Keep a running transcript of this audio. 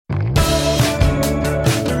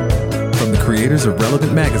creators of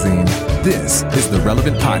Relevant Magazine, this is the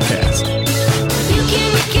Relevant Podcast. You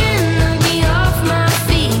can knock me off my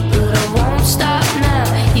feet, but I won't stop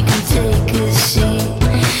now. You can take a seat.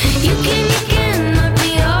 You can knock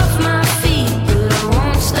me off my feet, but I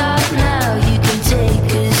won't stop now. You can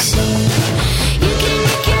take a seat. You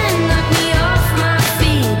can knock me off my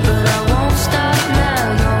feet, but I won't stop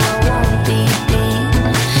now. No, I won't be beat.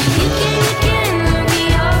 You can knock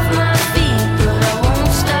me off my feet, but I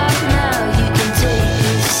won't stop now. You can take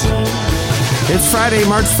a seat. It's Friday,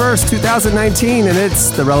 March 1st, 2019, and it's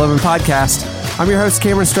the Relevant Podcast. I'm your host,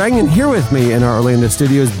 Cameron Strang, and here with me in our Orlando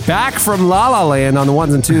studios, back from La La Land on the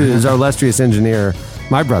ones and twos, is our illustrious engineer,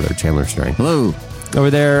 my brother, Chandler Strang. Hello. Over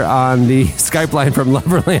there on the Skype line from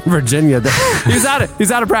Loverland, Virginia. He's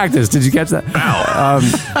out of practice. Did you catch that? Wow.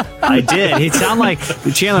 I did. It sounded like,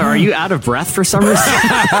 Chandler, are you out of breath for some reason?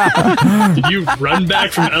 Did you run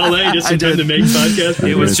back from LA just in time to make podcast?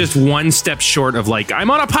 It was just one step short of like, I'm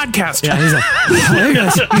on a podcast. Yeah, he's like,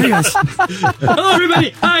 hey guys. Hello,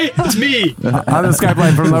 everybody. Hi, it's me. On the Skype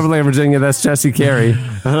line from Loverland, Virginia, that's Jesse Carey.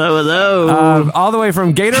 Hello. All the way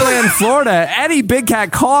from Gatorland, Florida, Eddie Big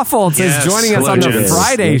Cat Caulfield is joining us on the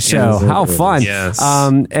Friday show. How fun. Yes.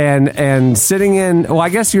 And sitting in, well, I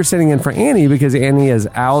guess you're sitting in for Annie because Annie is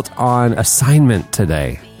out on assignment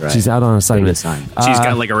today. Right. She's out on assignment. She's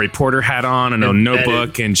got like a reporter hat on and a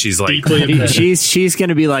notebook, and she's like, She's going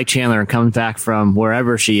to be like Chandler and come back from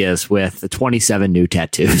wherever she is with 27 new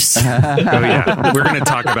tattoos. oh yeah, we're going to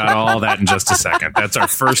talk about all that in just a second. That's our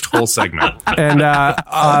first whole segment.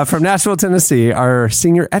 And from Nashville, Tennessee, our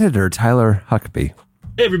senior editor, Tyler Huckabee.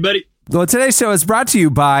 Hey, everybody. Well, today's show is brought to you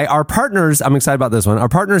by our partners. I'm excited about this one. Our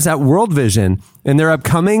partners at World Vision and their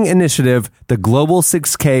upcoming initiative, the Global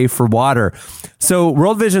 6K for Water. So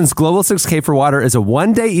World Vision's Global 6K for Water is a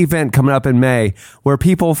one-day event coming up in May where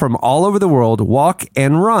people from all over the world walk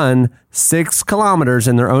and run 6 kilometers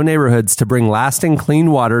in their own neighborhoods to bring lasting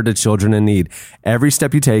clean water to children in need. Every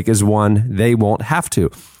step you take is one they won't have to.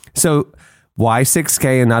 So why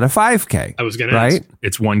 6K and not a 5K? I was going to ask.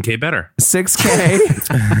 It's 1K better. 6K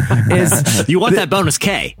is... You want that bonus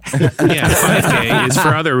K. Yeah, 5K is for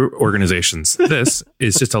other organizations. This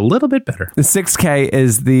is just a little bit better. The 6K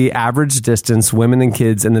is the average distance women and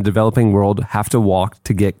kids in the developing world have to walk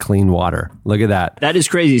to get clean water. Look at that. That is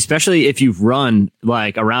crazy, especially if you've run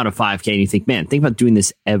like around a 5K and you think, man, think about doing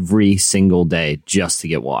this every single day just to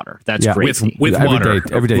get water. That's crazy. With water.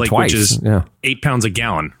 Every day, like, twice. Which is Yeah. 8 pounds a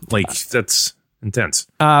gallon. Like, that's intense.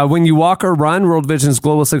 When you walk or run World Vision's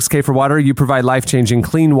Global 6K for Water, you provide life-changing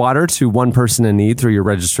clean water to one person in need through your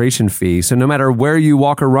registration fee. So no matter where you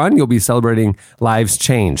walk or run, you'll be celebrating lives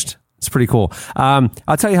changed. It's pretty cool.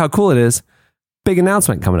 I'll tell you how cool it is. Big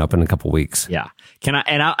announcement coming up in a couple weeks. Yeah. Can I?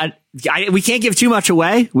 And we can't give too much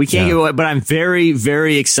away. We can't give away, but I'm very,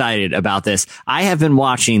 very excited about this. I have been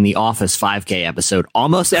watching the Office 5K episode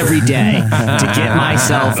almost every day to get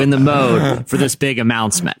myself in the mode for this big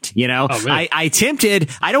announcement. You know, I attempted.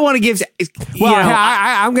 I don't want to give. Well,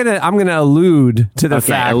 I'm gonna allude to the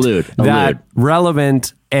fact that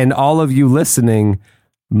Relevant and all of you listening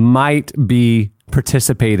might be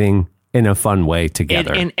participating in a fun way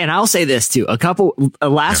together. And I'll say this too.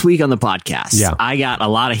 Last week on the podcast, I got a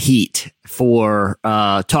lot of heat for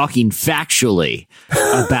talking factually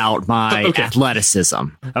about my athleticism.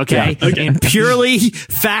 Okay? In purely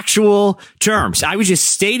factual terms. I was just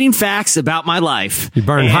stating facts about my life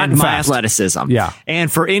and my athleticism. Yeah.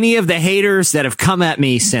 And for any of the haters that have come at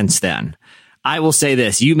me since then, I will say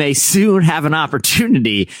this. You may soon have an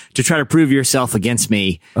opportunity to try to prove yourself against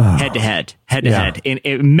me head to head.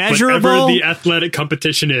 In measurable. Whatever the athletic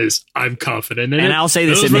competition is, I'm confident in it. And I'll say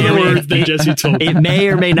this. Those were the words that Jesse told me. It may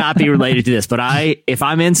or may not be related to this, but if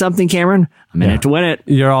I'm in something, Cameron, I'm in it to win it.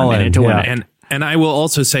 You're all in it to win it. And I will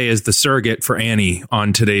also say, as the surrogate for Annie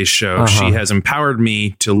on today's show, she has empowered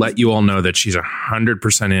me to let you all know that she's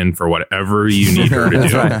 100% in for whatever you need her to do.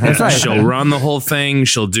 That's right. She'll run the whole thing.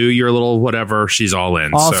 She'll do your little whatever. She's all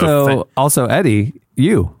in. Also, Eddie,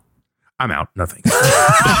 you. I'm out. Nothing.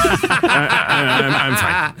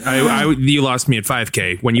 I'm fine. You lost me at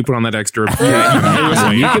 5K. When you put on that extra,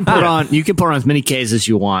 you can put on as many Ks as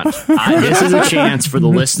you want. This is a chance for the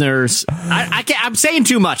listeners. I'm saying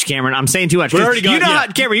too much, Cameron. I'm saying too much. Cameron,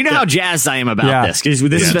 you know how jazzed I am about this because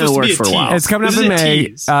this has been the works for a while. It's coming up in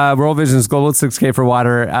May. World Vision's Global 6K for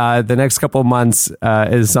Water. The next couple of months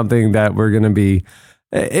is something that we're going to be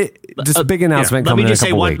just a big announcement. Let me just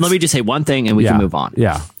say one thing, and we can move on.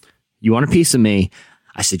 Yeah. You want a piece of me?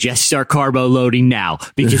 I suggest start carbo loading now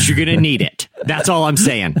because you're going to need it. That's all I'm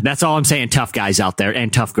saying. Tough guys out there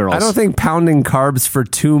and tough girls. I don't think pounding carbs for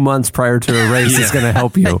 2 months prior to a race is going to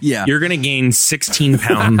help you. Yeah. You're going to gain 16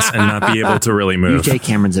 pounds and not be able to really move. You take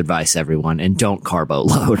Cameron's advice, everyone, and don't carbo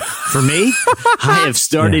load. For me, I have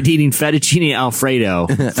started eating fettuccine Alfredo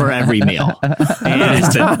for every meal. And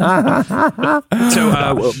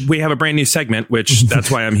so we have a brand new segment, which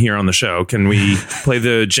that's why I'm here on the show. Can we play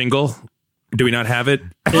the jingle? Do we not have it?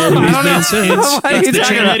 It's the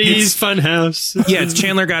Eddie's Funhouse. Yeah, it's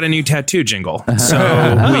Chandler got a new tattoo jingle.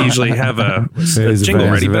 So we usually have a jingle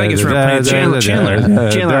ready, but I guess we're not playing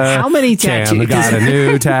Chandler, how many tattoos? Chandler got a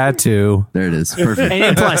new tattoo. There it is. Perfect.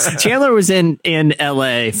 And plus, Chandler was in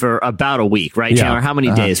LA for about a week, right, Yeah. Chandler? How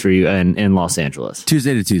many days were you in Los Angeles?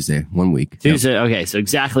 Tuesday to Tuesday, 1 week. Tuesday. Okay, so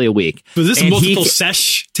exactly a week. Was this And a multiple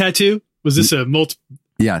sesh tattoo? Was this a multiple?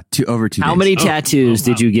 Yeah, over 2 days. How many tattoos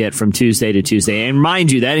did you get from Tuesday to Tuesday? And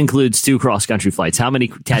mind you, that includes 2 cross-country flights. How many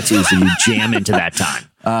tattoos did you jam into that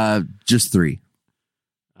time? Just 3.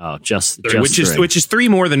 Oh, just which is 3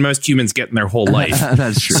 more than most humans get in their whole life.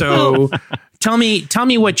 That's true. So tell me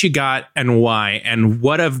what you got and why, and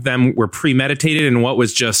what of them were premeditated and what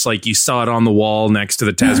was just like you saw it on the wall next to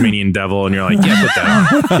the Tasmanian devil and you're like, yeah, put that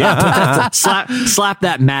on. Yeah, put that, slap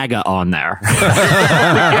that MAGA on there.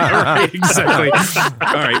 Yeah, right, exactly.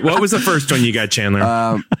 All right, what was the first one you got,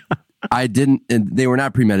 Chandler? I didn't. They were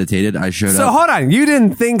not premeditated. I showed up. So hold on. You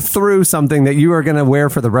didn't think through something that you are going to wear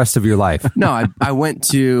for the rest of your life. No, I went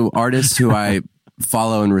to artists who I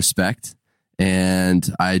follow and respect, and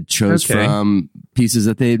I chose from pieces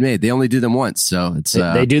that they had made. They only do them once, so it's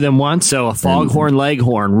they do them once. So a foghorn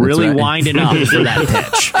leghorn, really right. winding up for that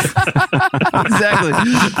pitch. exactly.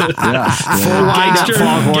 Yeah. Full wind up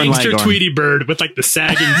foghorn Gangster leghorn. Tweety Bird with like the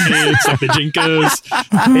sagging tits, like the jinkos.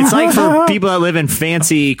 It's like for people that live in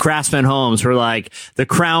fancy craftsman homes where like the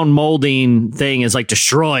crown molding thing is like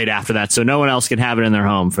destroyed after that. So no one else can have it in their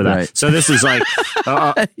home for that. Right. So this is like,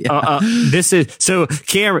 this is so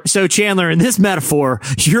Chandler, in this metaphor,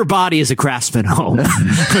 your body is a craftsman home.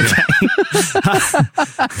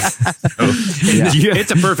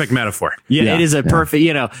 It's a perfect metaphor. Yeah, it is a perfect,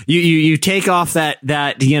 you take off that,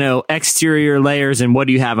 exterior layers and what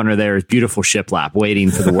do you have under there is beautiful shiplap waiting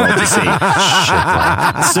for the world to see.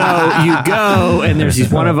 Shiplap. So you go and there's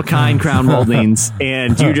these one of a kind crown moldings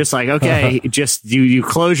and you're just like, okay, just you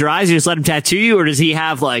close your eyes, you just let him tattoo you, or does he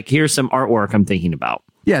have like, here's some artwork I'm thinking about?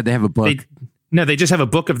 Yeah, they have a book. They just have a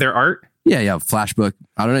book of their art. Yeah, flash book.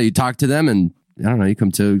 I don't know. You talk to them and I don't know, you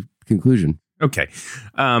come to a conclusion. Okay.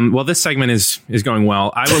 Well, this segment is going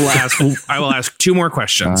well. I will ask 2 more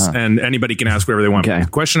questions and anybody can ask whatever they want. Okay.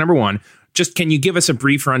 Question number 1, just can you give us a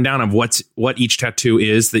brief rundown of what each tattoo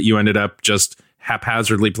is that you ended up just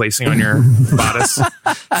haphazardly placing on your bodice?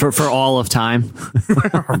 For all of time.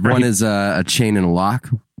 One is a chain and a lock.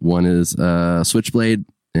 One is a switchblade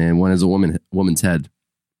and one is a woman's head.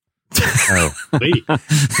 Wait.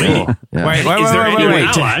 Wait.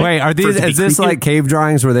 Are these? Is this like cave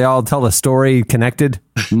drawings where they all tell a story connected?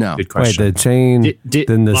 No. Good Wait, question. the chain,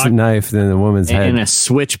 then the knife, then the woman's head. And a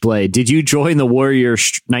switchblade. Did you join the Warrior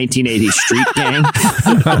 1980 street gang?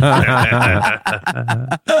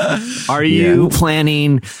 Are you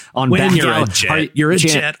planning on When back you're alley? a jet, you're a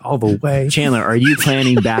jet all the way. Chandler, are you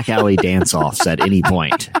planning back alley dance offs at any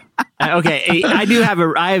point? Okay, I do have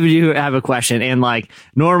a question, and like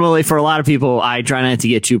normally for a lot of people, I try not to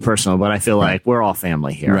get too personal, but I feel like we're all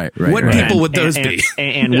family here. Right. What people would those be?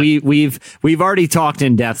 And we've already talked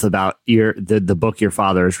in depth about the book your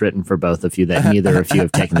father has written for both of you that neither of you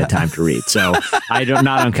have taken the time to read. So I'm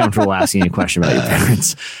not uncomfortable asking a question about your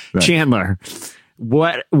parents. Right. Chandler,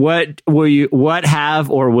 what have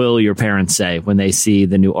or will your parents say when they see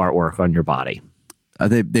the new artwork on your body?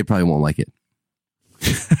 They probably won't like it.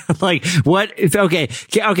 Like what? Okay.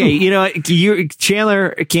 Chandler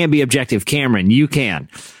can't be objective. Cameron, you can.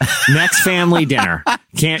 Next family dinner.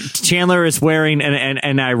 Chandler is wearing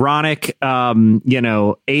an ironic,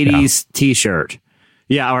 80s t-shirt.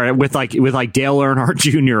 Yeah, or with like Dale Earnhardt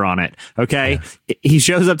Jr. on it. Okay, He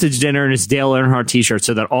shows up to dinner in his Dale Earnhardt t-shirt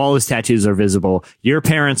so that all his tattoos are visible. Your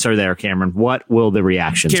parents are there, Cameron. What will the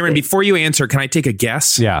reaction? Cameron, before you answer, can I take a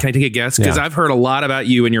guess? Yeah. Can I take a guess? Because I've heard a lot about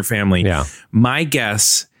you and your family. Yeah. My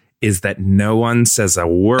guess is that no one says a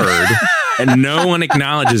word and no one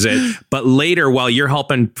acknowledges it. But later, while you're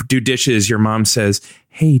helping do dishes, your mom says,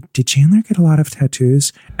 "Hey, did Chandler get a lot of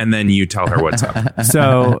tattoos?" And then you tell her what's up.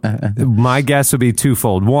 So my guess would be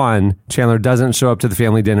twofold. One, Chandler doesn't show up to the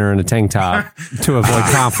family dinner in a tank top to avoid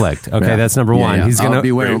conflict. Okay, that's number one. Yeah. He's I'll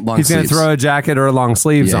be wearing long he's going to sleeves. throw a jacket or long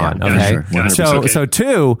sleeves on. Okay, sure. so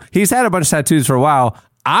two, he's had a bunch of tattoos for a while.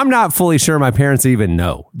 I'm not fully sure my parents even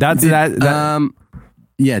know.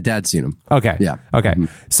 Yeah, Dad's seen them. Okay. Yeah. Okay.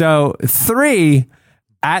 So 3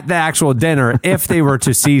 at the actual dinner, if they were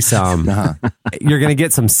to see some, you're going to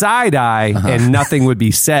get some side eye and nothing would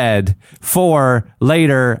be said. 4,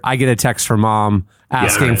 later, I get a text from Mom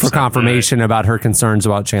asking for confirmation about her concerns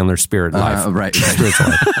about Chandler's spirit life. Right. Spiritual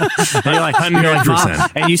life. And you're like,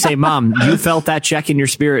 100%. and you say, Mom, you felt that check in your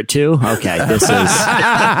spirit too? Okay, this is... Okay,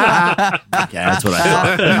 that's what I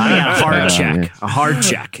thought. I got a hard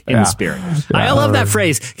check in the spirit. I love that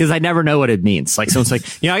phrase because I never know what it means. Like someone's like,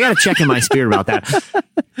 I got to check in my spirit about that.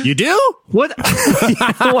 You do? What?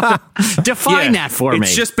 Define that for me.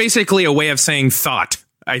 It's just basically a way of saying thought.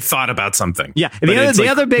 I thought about something. Yeah. The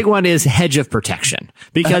other big one is hedge of protection,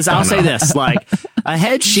 because I'll say this, like a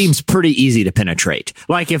hedge seems pretty easy to penetrate.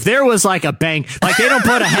 Like if there was like a bank, like they don't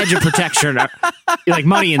put a hedge of protection, like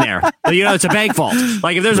money in there. It's a bank vault.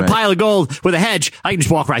 Like if there's a pile of gold with a hedge, I can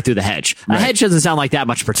just walk right through the hedge. A hedge doesn't sound like that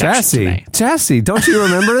much protection to me. Jesse, don't you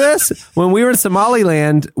remember this? When we were in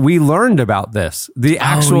Somaliland, we learned about this. The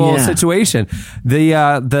actual situation.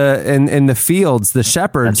 In the fields, the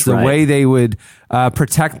shepherds, way they would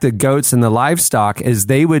protect the goats and the livestock is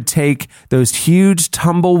they would take those huge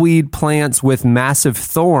tumbleweed plants with massive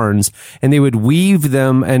thorns and they would weave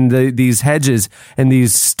them and these hedges and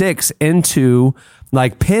these sticks into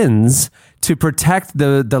like pins to protect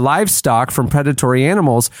the livestock from predatory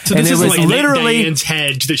animals. So and this it is was like literally Diane's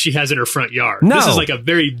hedge that she has in her front yard. No. This is like a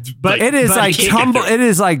very, but it is like tumble. It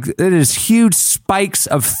is huge spikes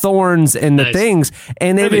of thorns in the things,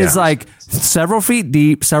 and it is like several feet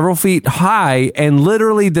deep, several feet high, and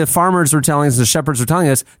literally the farmers were telling us, the shepherds were telling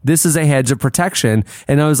us, this is a hedge of protection.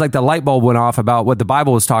 And it was like the light bulb went off about what the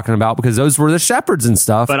Bible was talking about because those were the shepherds and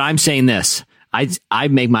stuff. But I'm saying this. I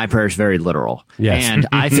make my prayers very literal. Yes. And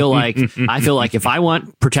I feel like if I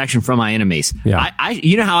want protection from my enemies,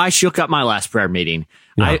 you know how I shook up my last prayer meeting?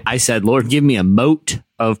 Yeah. I said, Lord, give me a moat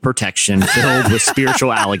of protection filled with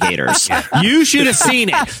spiritual alligators. You should have seen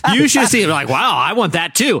it. You should have seen it. Like, wow, I want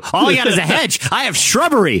that too. All I got is a hedge. I have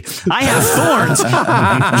shrubbery. I have thorns.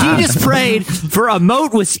 He just prayed for a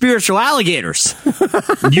moat with spiritual alligators.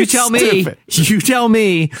 You tell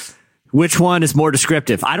me which one is more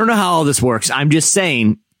descriptive. I don't know how all this works. I'm just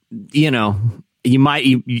saying, there's no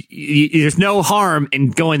harm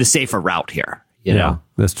in going the safer route here. You know,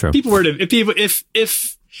 that's true. People were to,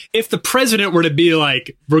 if the president were to be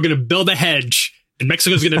like, we're going to build a hedge and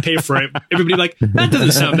Mexico's going to pay for it, everybody like, that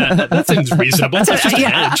doesn't sound that seems reasonable. That's just a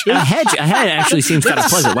hedge. A hedge actually seems kind of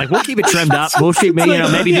pleasant. Like we'll keep it trimmed up. We'll keep,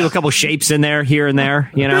 maybe do a couple shapes in there, here and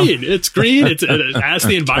there. Green. It's green. It's adds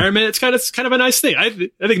the environment. It's kind of a nice thing. I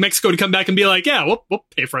think Mexico would come back and be like, yeah, we'll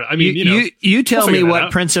pay for it. I mean, you tell me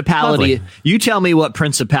what principality. Lovely. You tell me what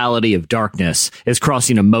principality of darkness is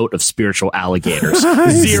crossing a moat of spiritual alligators.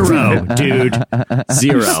 Zero, dude.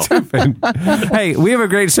 Zero. Hey, we have a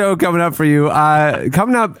great show coming up for you.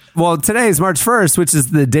 Coming up, today is March 1st, which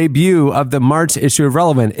is the debut of the March issue of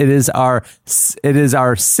Relevant. It is our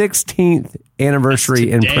 16th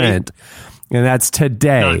anniversary in print, and that's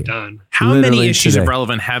today. Not done. How many issues of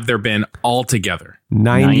Relevant have there been altogether?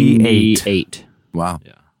 98. Wow.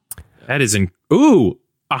 Yeah. That is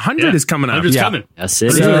 100 is coming up. 100's coming. Yes,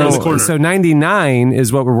 it is. So 99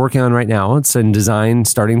 is what we're working on right now. It's in design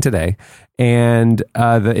starting today, and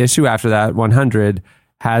the issue after that, 100.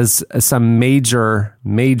 Has some major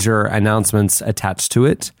announcements attached to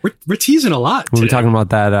it. We're teasing a lot. We'll be talking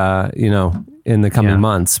about that, in the coming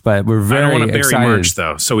months. But we're very excited. I don't want to bury March,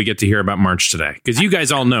 though, so we get to hear about March today. Because you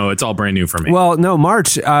guys all know it's all brand new for me. Well, no,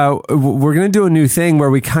 March, we're going to do a new thing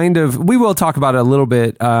where we will talk about it a little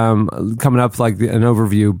bit coming up, like an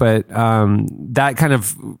overview. But that kind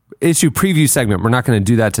of issue preview segment, we're not going to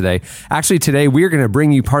do that today. Actually, today we're going to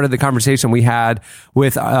bring you part of the conversation we had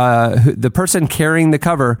with the person carrying the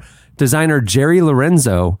cover, designer Jerry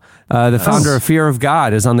Lorenzo, the founder of Fear of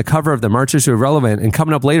God, is on the cover of the March issue of Relevant. And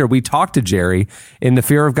coming up later, we talked to Jerry in the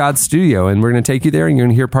Fear of God studio, and we're going to take you there, and you're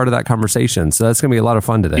going to hear part of that conversation. So that's going to be a lot of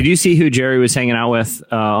fun today. Did you see who Jerry was hanging out with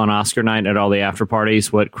on Oscar night at all the after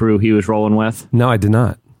parties? What crew he was rolling with? No, I did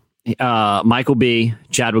not. Michael B.,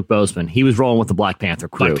 Chadwick Boseman. He was rolling with the Black Panther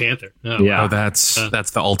crew. Black Panther. Oh, yeah. Oh, that's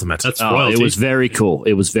the ultimate. That's royalty. It was very cool.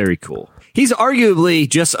 He's arguably,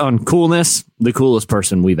 just on coolness, the coolest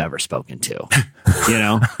person we've ever spoken to. You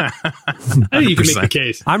know, I think you can make the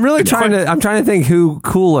case. I'm really trying to think who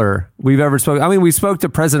cooler we've ever spoken. I mean, we spoke to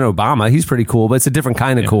President Obama. He's pretty cool, but it's a different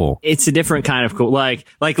kind of cool. It's a different kind of cool. Like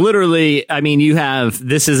literally, I mean,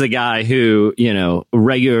 this is a guy who, you know,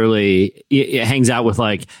 regularly hangs out with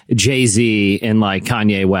like Jay-Z and like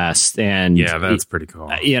Kanye West. And yeah, that's pretty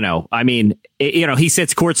cool. You know, I mean, he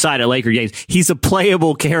sits courtside at Laker games. He's a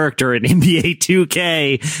playable character in NBA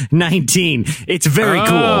 2K19. It's very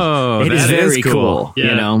cool. It is very cool. Yeah.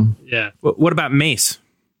 You know? Yeah. What about Mace?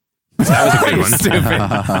 That was a good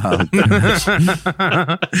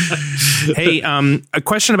one. Hey, a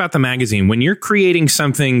question about the magazine. When you're creating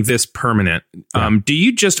something this permanent, do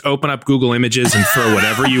you just open up Google Images and throw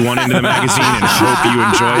whatever you want into the magazine and hope you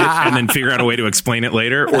enjoy it and then figure out a way to explain it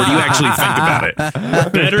later? Or do you actually think about it?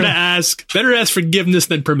 Better to ask forgiveness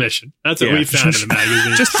than permission. That's what we found in the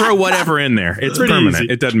magazine. Just throw whatever in there. It's permanent.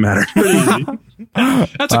 Easy. It doesn't matter. Pretty easy.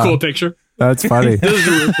 That's a cool picture. That's funny. This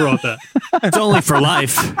is for all that. It's only for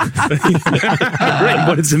life. Right.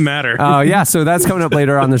 What does it matter? Oh, yeah. So that's coming up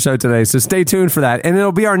later on the show today. So stay tuned for that. And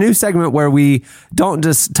it'll be our new segment where we don't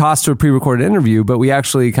just toss to a pre-recorded interview, but we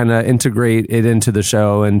actually kind of integrate it into the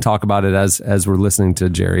show and talk about it as we're listening to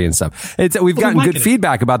Jerry and stuff. We've gotten good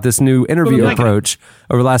feedback about this new interview approach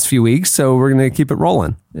over the last few weeks. So we're going to keep it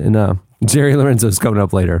rolling. And Jerry Lorenzo is coming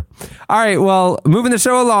up later. All right. Well, moving the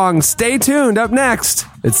show along. Stay tuned. Up next,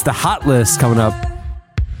 it's the Hot List coming up.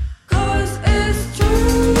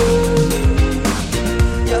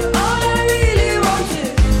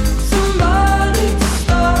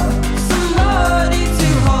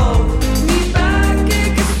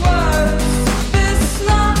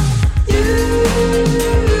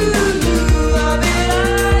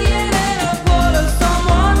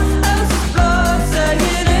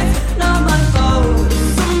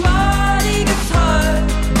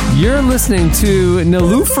 You're listening to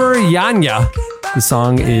Niloufer Yanya. The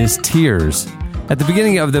song is Tears. At the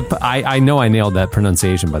beginning of I know I nailed that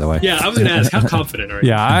pronunciation, by the way. Yeah, I was going to ask, how confident are you?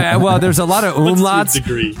 Yeah, well, there's a lot of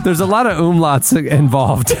umlauts. There's a lot of umlauts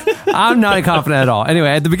involved. I'm not confident at all. Anyway,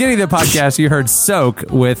 at the beginning of the podcast, you heard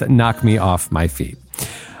Soak with Knock Me Off My Feet.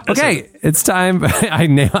 Okay, it's time. I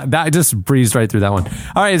nailed that. I just breezed right through that one.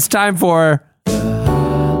 All right, it's time for...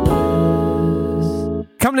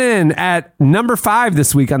 Coming in at number 5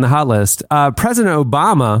 this week on the Hot List, President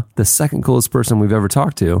Obama, the second coolest person we've ever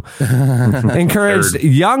talked to, encouraged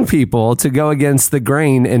young people to go against the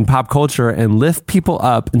grain in pop culture and lift people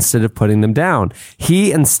up instead of putting them down.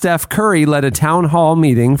 He and Steph Curry led a town hall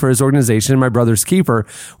meeting for his organization, My Brother's Keeper,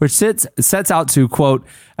 which sets out to, quote,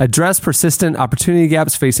 address persistent opportunity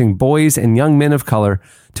gaps facing boys and young men of color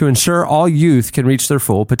to ensure all youth can reach their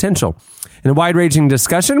full potential. In a wide-ranging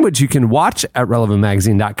discussion, which you can watch at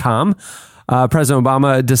relevantmagazine.com, President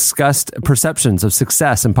Obama discussed perceptions of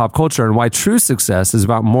success in pop culture and why true success is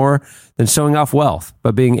about more than showing off wealth,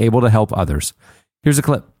 but being able to help others. Here's a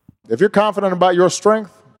clip. If you're confident about your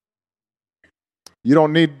strength, you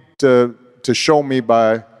don't need to show me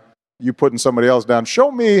by you putting somebody else down. Show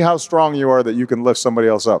me how strong you are that you can lift somebody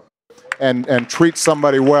else up and treat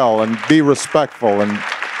somebody well and be respectful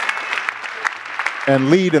and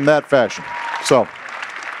lead in that fashion. So,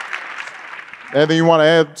 anything you want to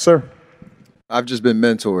add, sir? I've just been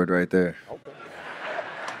mentored right there. Okay.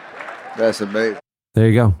 That's amazing. There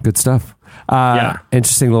you go. Good stuff.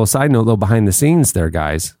 Interesting little side note, little behind the scenes there,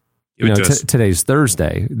 guys. You know, today's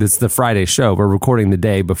Thursday. It's the Friday show. We're recording the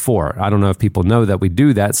day before. I don't know if people know that we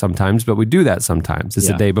do that sometimes, but we do that sometimes. It's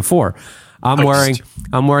the day before. I'm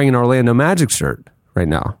wearing an Orlando Magic shirt right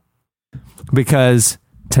now because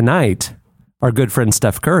tonight our good friend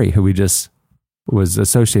Steph Curry, who we just was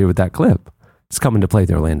associated with that clip, is coming to play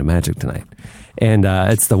the Orlando Magic tonight. And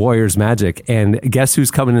it's the Warriors Magic. And guess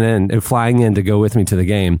who's coming in, flying in to go with me to the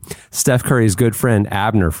game? Steph Curry's good friend,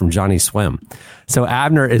 Abner from Johnny Swim. So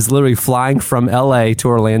Abner is literally flying from LA to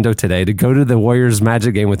Orlando today to go to the Warriors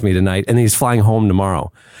Magic game with me tonight. And he's flying home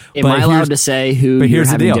tomorrow. Am I allowed to say who you're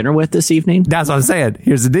having dinner with this evening? That's what I'm saying.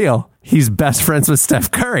 Here's the deal. He's best friends with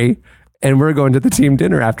Steph Curry. And we're going to the team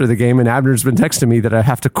dinner after the game. And Abner's been texting me that I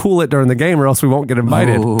have to cool it during the game or else we won't get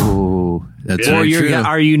invited. Oh, that's very true.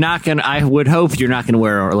 Are you not going to, I would hope you're not going to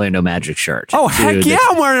wear an Orlando Magic shirt. Oh, heck yeah,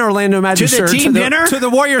 I'm wearing an Orlando Magic shirt. To the team dinner? To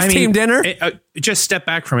the Warriors team dinner. Just step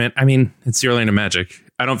back from it. I mean, it's the Orlando Magic.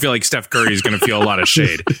 I don't feel like Steph Curry is going to feel a lot of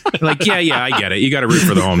shade. Like, yeah, I get it. You got to root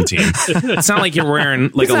for the home team. It's not like you're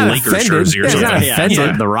wearing like a Lakers jersey or something.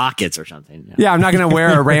 Yeah, the Rockets or something. Yeah, I'm not going to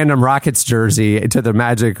wear a random Rockets jersey to the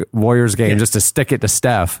Magic Warriors game just to stick it to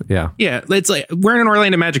Steph. Yeah. Yeah, it's like wearing an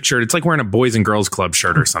Orlando Magic shirt. It's like wearing a Boys and Girls Club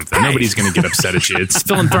shirt or something. Nobody's going to get upset at you. It's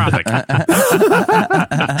philanthropic.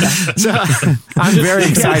 So, I'm very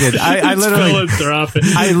excited. I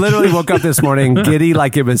literally woke up this morning giddy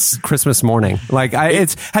like it was Christmas morning. Like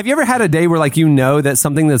have you ever had a day where like you know that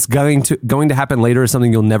something that's going to happen later is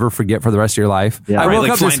something you'll never forget for the rest of your life? Yeah. I woke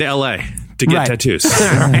like up flying to LA to get tattoos.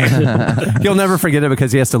 You'll never forget it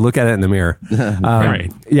because he has to look at it in the mirror.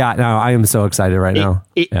 Right. Yeah, no, I am so excited right now.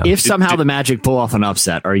 If somehow the Magic pull off an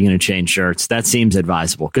upset, are you going to change shirts? That seems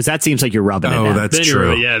advisable because that seems like you're rubbing it in. That's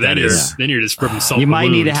true. Then you're just rubbing salt. You might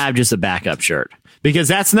need to have just a backup shirt because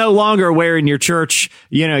that's no longer wearing your church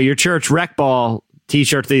rec ball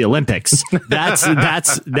T-shirt to the Olympics.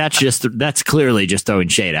 That's clearly just throwing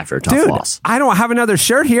shade after a tough loss. I don't have another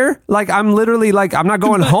shirt here. Like I'm literally like I'm not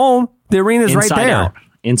going home. The arena's right there.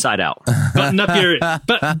 Inside out.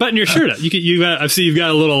 Button your shirt up. I see you've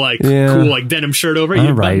got a little cool like denim shirt over.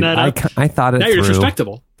 You button that up. I thought it now through. You're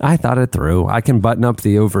respectable. I thought it through. I can button up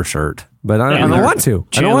the overshirt, but I don't want to.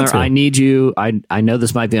 Chandler, I don't want to. I need you. I know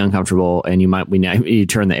this might be uncomfortable, and we need to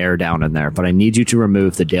turn the air down in there, but I need you to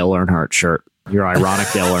remove the Dale Earnhardt shirt. Your ironic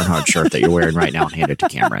Dale Earnhardt shirt that you're wearing right now and hand it to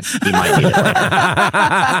Cameron. He might need it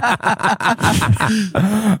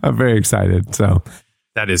later. I'm very excited. So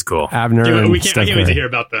that is cool. Abner, I can't wait to hear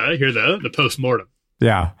about the post-mortem.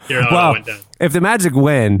 Yeah. Well, if the Magic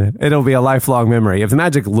win, it'll be a lifelong memory. If the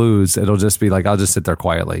Magic lose, it'll just be like, I'll just sit there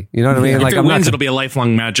quietly. You know what I mean? If it wins, it'll be a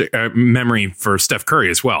lifelong memory for Steph Curry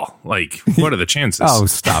as well. Like, what are the chances? Oh,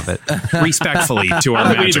 stop it. Respectfully to our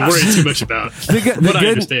Magic. I Magic. don't worry too much about I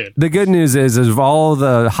understand. The good news is of all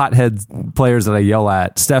the hothead players that I yell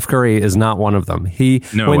at, Steph Curry is not one of them.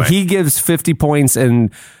 When he gives 50 points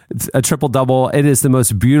and a triple-double, it is the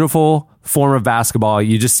most beautiful form of basketball.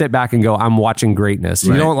 You just sit back and go, I'm watching greatness.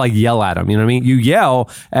 You don't like yell at them. You know what I mean? You yell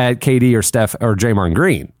at KD or Steph or Draymond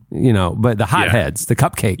Green. But the hotheads, the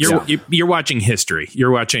cupcakes. You're watching history.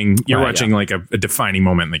 You're watching like a defining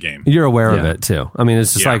moment in the game. You're aware of it too. I mean,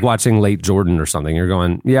 it's just like watching late Jordan or something. You're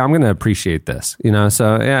going, I'm going to appreciate this.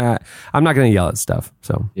 So I'm not going to yell at stuff.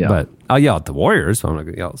 But I'll yell at the Warriors. So I'm not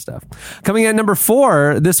going to yell at stuff. Coming at number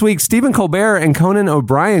 4 this week, Stephen Colbert and Conan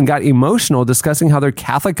O'Brien got emotional discussing how their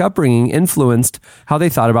Catholic upbringing influenced how they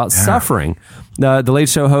thought about suffering. The Late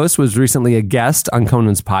Show host was recently a guest on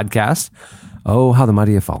Conan's podcast. Oh, how the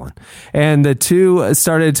mighty have fallen. And the two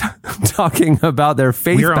started talking about their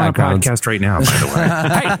faith backgrounds. We're on a podcast right now, by the way.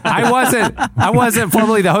 Hey, I wasn't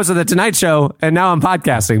formerly the host of The Tonight Show, and now I'm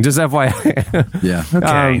podcasting, just FYI. Yeah.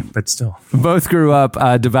 Okay, but still. Both grew up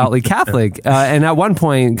devoutly Catholic. And at one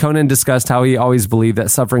point, Conan discussed how he always believed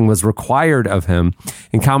that suffering was required of him,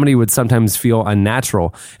 and comedy would sometimes feel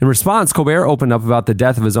unnatural. In response, Colbert opened up about the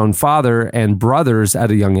death of his own father and brothers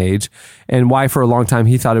at a young age, and why for a long time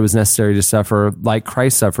he thought it was necessary to suffer like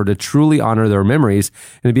Christ suffered, to truly honor their memories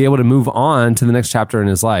and to be able to move on to the next chapter in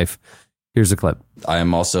his life. Here's a clip. I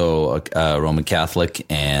am also a Roman Catholic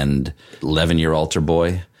and 11-year altar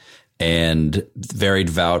boy and very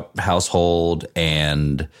devout household,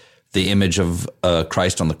 and the image of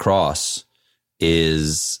Christ on the cross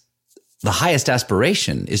is the highest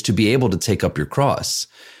aspiration, is to be able to take up your cross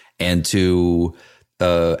and to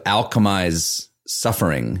alchemize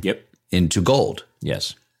suffering into gold.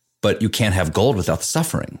 Yes. But you can't have gold without the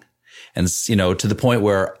suffering. And, to the point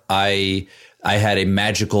where I had a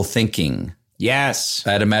magical thinking. Yes.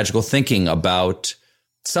 I had a magical thinking about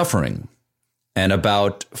suffering and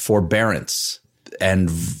about forbearance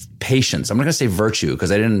and patience. I'm not going to say virtue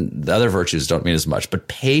because the other virtues don't mean as much, but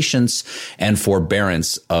patience and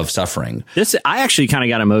forbearance of suffering. I actually kind of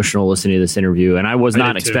got emotional listening to this interview, and I was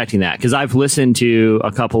not expecting that because I've listened to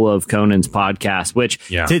a couple of Conan's podcasts, which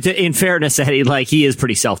in fairness, he is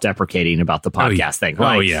pretty self-deprecating about the podcast thing.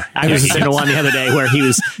 I was listening to one the other day where he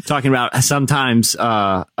was talking about sometimes,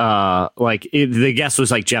 the guest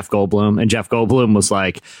was like Jeff Goldblum, and Jeff Goldblum was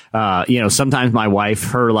like, sometimes my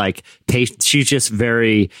wife,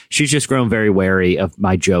 she's just grown very wary of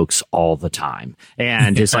my jokes all the time.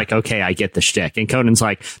 And it's like, okay, I get the shtick. And Conan's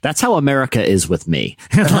like, that's how America is with me.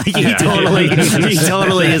 He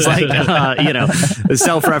totally is like,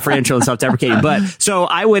 self-referential and self-deprecating. But so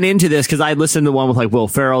I went into this because I listened to the one with like Will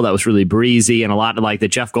Ferrell that was really breezy, and a lot of like the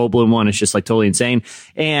Jeff Goldblum one is just like totally insane.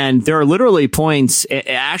 And there are literally points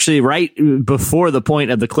actually right before the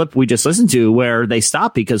point of the clip we just listened to where they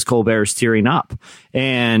stop because Colbert's tearing up.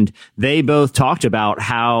 And they both talked about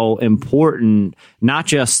how how important not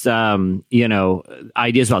just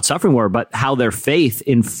ideas about suffering were, but how their faith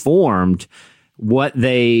informed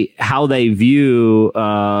how they view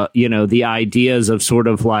the ideas of sort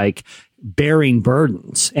of like bearing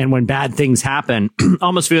burdens, and when bad things happen,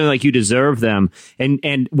 almost feeling like you deserve them,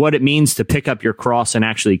 and what it means to pick up your cross and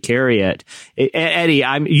actually carry it. Eddie,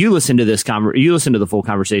 you listened to the full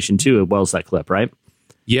conversation too, as well as that clip, right?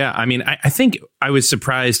 Yeah, I mean, I think I was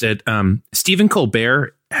surprised at Stephen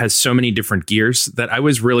Colbert has so many different gears that I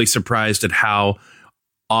was really surprised at how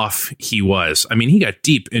off he was. I mean, he got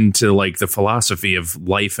deep into like the philosophy of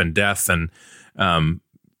life and death, and I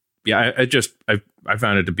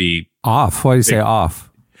found it to be off. Why do you say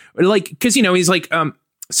off? Like, because he's like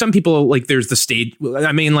some people like there's the stage.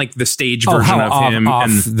 I mean, like the stage version of him off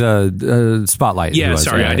and the spotlight. Yeah,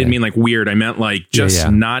 sorry, I didn't mean like weird. I meant like just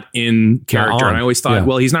not in character. And I always thought,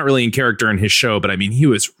 well, he's not really in character in his show, but I mean, he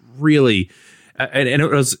was really. And it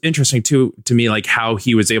was interesting to me, like how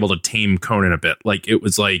he was able to tame Conan a bit. Like it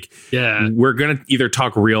was like, we're going to either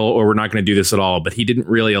talk real or we're not going to do this at all. But he didn't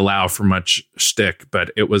really allow for much shtick. But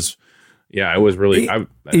it was really.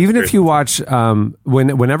 Even if you watch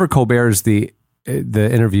whenever Colbert is the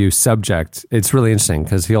interview subject, it's really interesting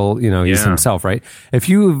because he'll he's himself, right? If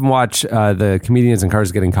you watch the Comedians in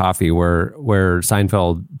Cars Getting Coffee, where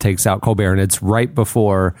Seinfeld takes out Colbert, and it's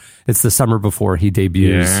the summer before he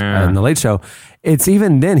debuts in the Late Show. It's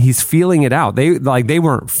even then he's feeling it out. They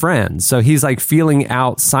weren't friends, so he's like feeling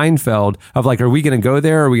out Seinfeld of like, are we going to go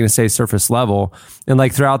there? Or are we going to stay surface level? And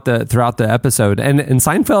like throughout the episode, and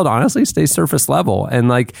Seinfeld honestly stays surface level. And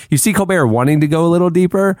like you see Colbert wanting to go a little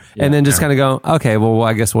deeper, and then just kind of go, okay, well,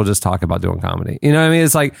 I guess we'll just talk about doing comedy. You know what I mean?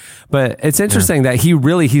 It's like, but it's interesting that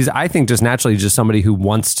he's I think just naturally just somebody who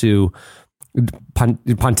wants to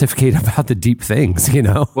pontificate about the deep things,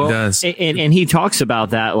 Well, does. And he talks about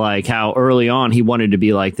that, like how early on he wanted to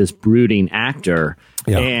be like this brooding actor.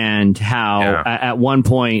 And how at one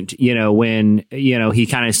point, when, he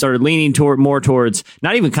kind of started leaning more towards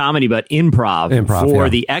not even comedy, but improv for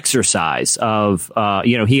the exercise of,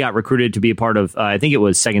 he got recruited to be a part of, I think it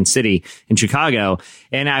was Second City in Chicago.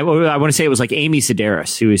 And I want to say it was like Amy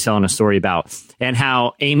Sedaris who was telling a story about, and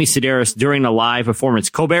how Amy Sedaris during a live performance,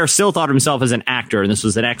 Colbert still thought of himself as an actor. And this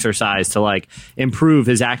was an exercise to like improve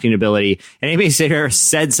his acting ability. And Amy Sedaris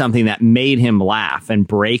said something that made him laugh and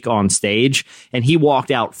break on stage. And he walked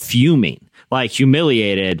out fuming, like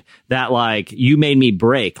humiliated that like you made me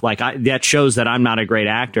break. Like that shows that I'm not a great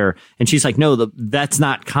actor. And she's like, no, that's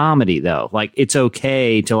not comedy though. Like it's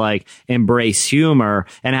okay to like embrace humor.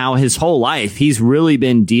 And how his whole life he's really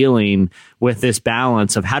been dealing with this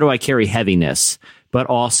balance of how do I carry heaviness, but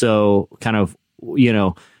also kind of,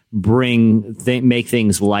 make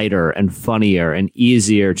things lighter and funnier and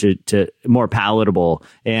easier to more palatable.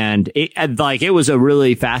 And it was a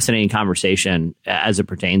really fascinating conversation as it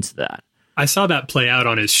pertains to that. I saw that play out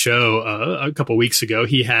on his show a couple weeks ago.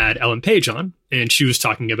 He had Ellen Page on, and she was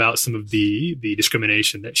talking about some of the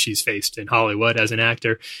discrimination that she's faced in Hollywood as an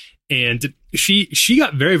actor. And she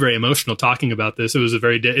got very, very emotional talking about this.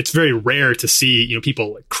 It's very rare to see,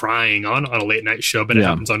 people like crying on a late night show, but it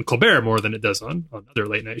happens on Colbert more than it does on other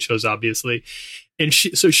late night shows, obviously. And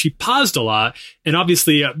she paused a lot. And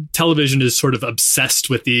obviously television is sort of obsessed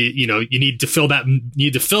with the, you need to fill that.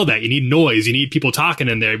 You need noise. You need people talking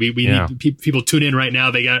in there. We need people tune in right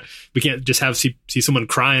now. We can't just see someone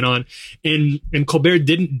crying on. And Colbert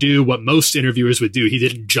didn't do what most interviewers would do. He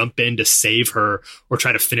didn't jump in to save her or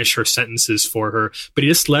try to finish her sentences for her, but he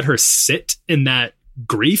just let her sit in that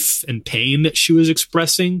grief and pain that she was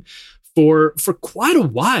expressing for quite a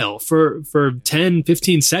while, for 10,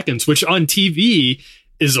 15 seconds, which on TV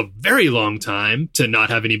is a very long time to not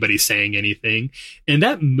have anybody saying anything. And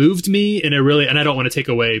that moved me. And I don't want to take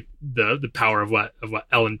away the power of what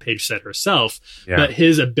Ellen Page said herself, but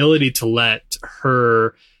his ability to let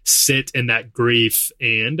her sit in that grief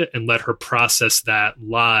and let her process that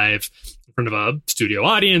live in front of a studio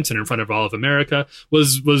audience and in front of all of America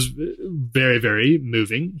was very, very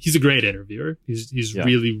moving. He's a great interviewer. He's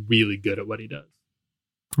really, really good at what he does.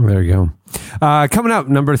 There you go. Coming up,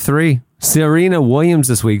 number 3, Serena Williams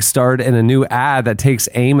this week starred in a new ad that takes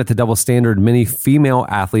aim at the double standard many female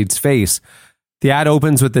athletes face. The ad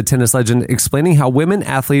opens with the tennis legend explaining how women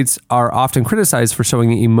athletes are often criticized for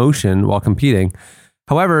showing emotion while competing.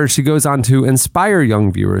 However, she goes on to inspire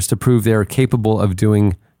young viewers to prove they're capable of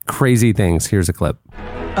doing crazy things. Here's a clip.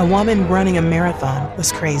 A woman running a marathon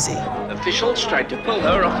was crazy. Officials tried to pull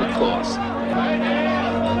her off the course.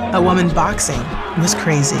 A woman boxing was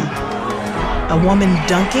crazy. A woman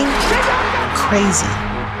dunking? Crazy.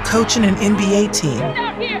 Coaching an NBA team?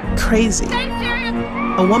 Crazy.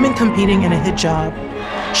 A woman competing in a hijab?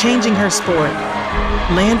 changing her sport,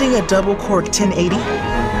 landing a double cork 1080,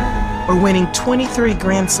 or winning 23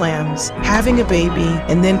 Grand Slams, having a baby,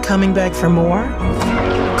 and then coming back for more?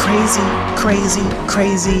 Crazy, crazy,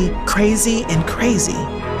 crazy, crazy, and crazy.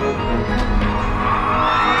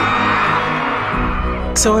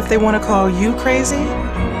 So if they want to call you crazy,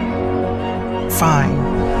 fine.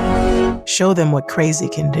 Show them what crazy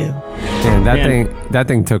can do. And that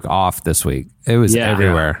thing took off this week. It was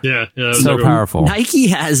everywhere. Yeah, so powerful. Nike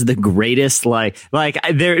has the greatest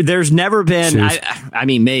there's never been. I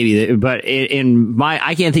mean, maybe, but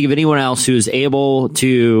I can't think of anyone else who's able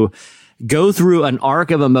to go through an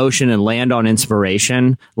arc of emotion and land on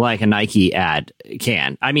inspiration like a Nike ad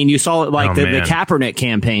can. I mean, you saw it the Kaepernick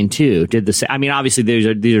campaign too. Did the same. I mean, obviously these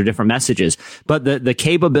are different messages, but the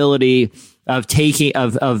capability of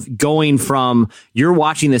going from you're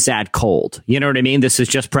watching this ad cold, you know what I mean? This is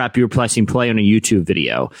just prep you're pressing play on a YouTube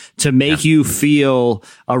video to make you feel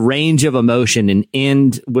a range of emotion and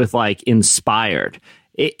end with inspired.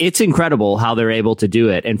 It's incredible how they're able to do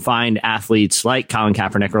it and find athletes like Colin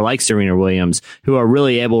Kaepernick or like Serena Williams who are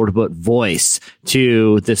really able to put voice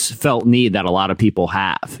to this felt need that a lot of people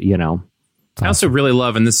have, you know? I also really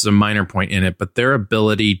love, and this is a minor point in it, but their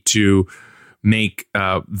ability to make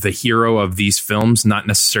the hero of these films not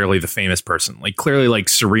necessarily the famous person. Like clearly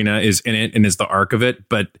Serena is in it and is the arc of it,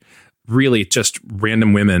 but really just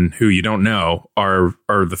random women who you don't know are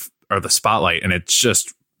the spotlight, and it's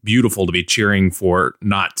just beautiful to be cheering for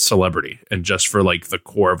not celebrity and just for the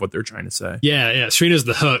core of what they're trying to say. Yeah. Serena's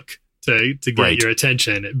the hook to get your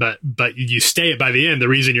attention, but you stay by the end. The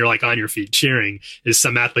reason you're on your feet cheering is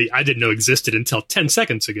some athlete I didn't know existed until 10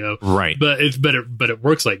 seconds ago. Right. But it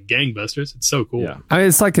works like gangbusters. It's so cool. Yeah. I mean,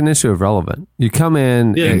 it's like an issue of relevant. You come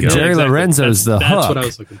in, and Jerry Lorenzo's the hook, that's what I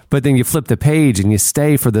was looking for. But then you flip the page and you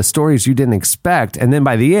stay for the stories you didn't expect, and then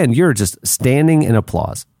by the end you're just standing in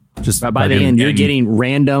applause. Just by the end, you're getting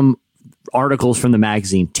random articles from the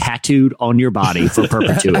magazine tattooed on your body for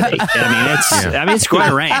perpetuity. I mean, it's quite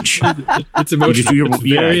a range. It's emotional.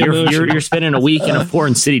 You're spending a week in a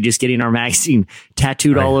foreign city just getting our magazine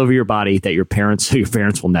tattooed all over your body that your parents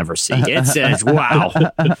will never see. It's wow.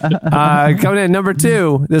 Coming in at number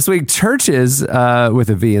 2 this week, Churches with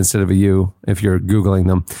a V instead of a U if you're Googling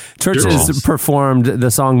them. Churches performed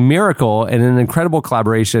the song Miracle in an incredible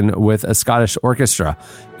collaboration with a Scottish orchestra.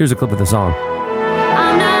 Here's a clip of the song.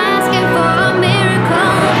 I'm not asking for a miracle.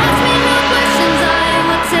 Ask me no questions, I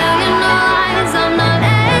will tell you no lies. I'm not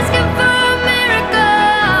asking for a miracle.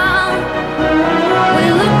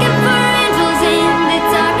 We're looking for angels in the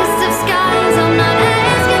darkest of skies. I'm not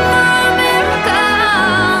asking for a miracle.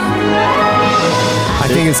 I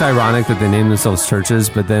think it's ironic that they named themselves Churches,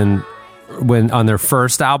 but then when on their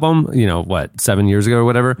first album, 7 years ago or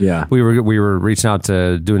whatever, we were reaching out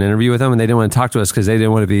to do an interview with them, and they didn't want to talk to us because they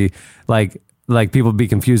didn't want to be like people be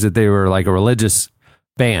confused that they were like a religious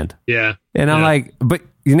band. Yeah. And I'm like, but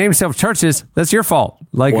you name yourself Churches, that's your fault.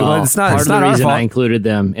 It's not part of the reason our fault. I included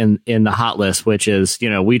them in the hot list, which is,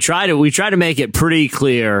 we try to make it pretty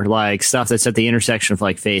clear, stuff that's at the intersection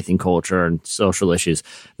of faith and culture and social issues.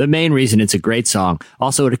 The main reason it's a great song.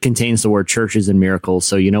 Also, it contains the word churches and miracles.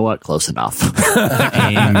 So you know what? Close enough. All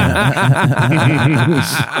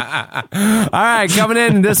right. Coming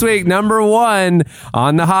in this week, number 1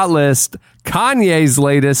 on the hot list, Kanye's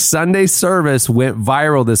latest Sunday service went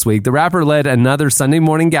viral this week. The rapper led another Sunday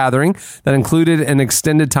morning gathering that included an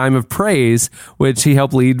extended time of praise, which he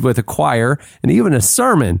helped lead with a choir and even a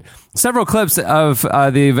sermon. Several clips of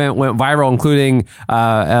the event went viral, including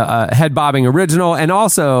a head-bobbing original and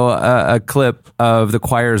also a clip of the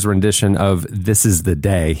choir's rendition of This Is the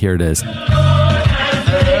Day. Here it is.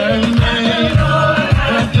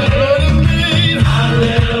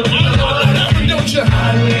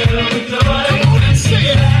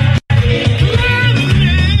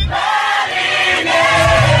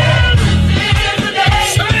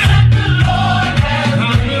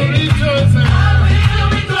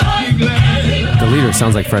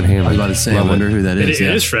 Sounds like Fred Hammond. I was about to say, I wonder who that is. It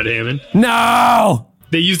is Fred Hammond. No!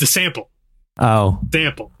 They used a sample. Oh.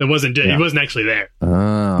 Sample. It wasn't, he wasn't actually there.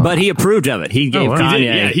 Oh. But he approved of it. He gave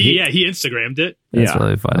Kanye. He Instagrammed it. That's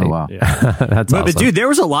really funny. Oh, wow. Yeah. That's awesome. But dude, there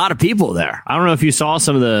was a lot of people there. I don't know if you saw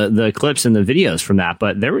some of the clips and the videos from that,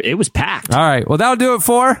 but it was packed. All right. Well, that'll do it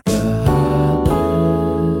for...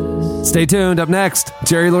 Stay tuned. Up next,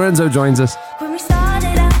 Jerry Lorenzo joins us. When we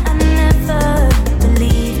started out, I never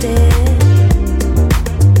believed it.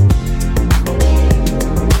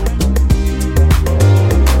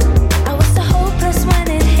 I was so hopeless when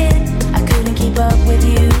it hit. I couldn't keep up with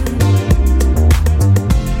you.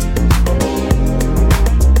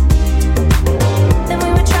 Then we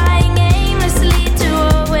were trying aimlessly to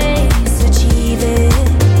always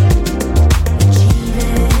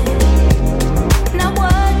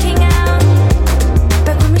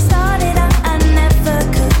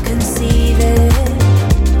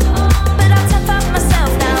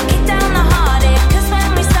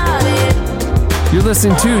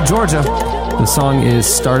listening to Georgia. The song is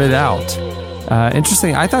Started Out.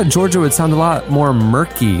 Interesting. I thought Georgia would sound a lot more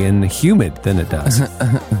murky and humid than it does.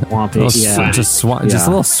 Swampy, just a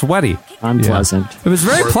little sweaty. Unpleasant. Yeah. It was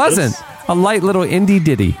very pleasant. A light little indie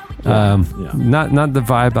ditty. Not the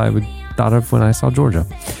vibe I would thought of when I saw Georgia.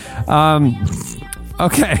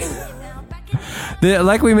 Okay.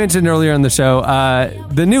 Like we mentioned earlier in the show,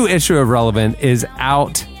 the new issue of Relevant is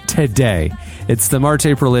out today. It's the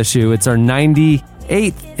March-April issue. It's our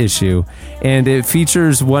 98th issue, and it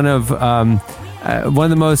features one of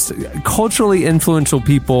the most culturally influential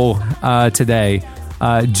people today,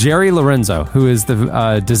 Jerry Lorenzo, who is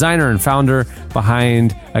the designer and founder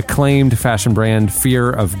behind acclaimed fashion brand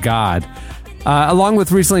Fear of God. Along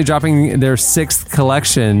with recently dropping their 6th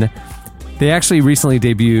collection, they actually recently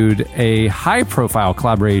debuted a high-profile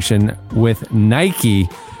collaboration with Nike,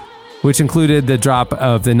 which included the drop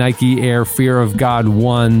of the Nike Air Fear of God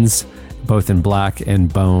 1s, both in black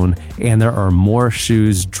and bone. And there are more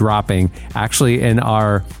shoes dropping. Actually, in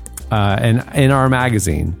our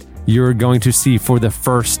magazine, you're going to see for the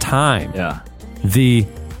first time the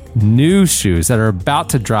new shoes that are about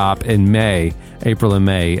to drop in April and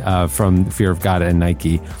May, from Fear of God and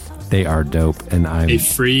Nike. They are dope, and I'm a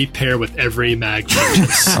free pair with every mag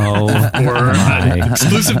purchase. Or an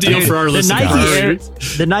exclusive deal for our listeners.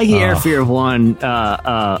 The Nike Air Fear of One,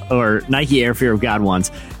 or Nike Air Fear of God ones.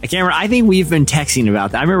 I can't remember. I think we've been texting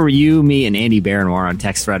about that. I remember you, me, and Andy Barron were on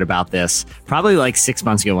text thread about this probably like 6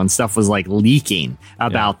 months ago when stuff was like leaking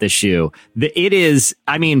about the shoe. It is.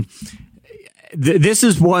 I mean. This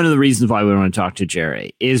is one of the reasons why we want to talk to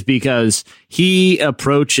Jerry, is because he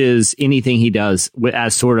approaches anything he does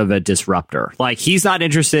as sort of a disruptor. Like, he's not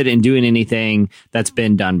interested in doing anything that's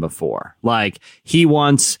been done before. Like, he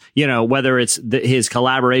wants, whether it's his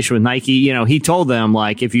collaboration with Nike, he told them,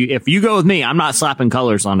 like, if you go with me, I'm not slapping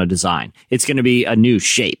colors on a design. It's going to be a new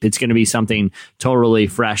shape. It's going to be something totally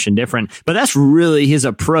fresh and different. But that's really his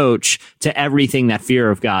approach to everything that Fear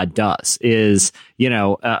of God does, is,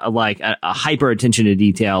 like a hyper attention to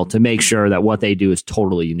detail to make sure that what they do is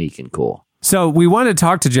totally unique and cool. So we want to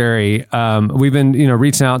talk to Jerry. We've been,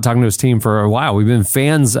 reaching out, talking to his team for a while. We've been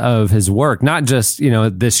fans of his work, not just,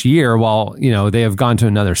 this year, while, they have gone to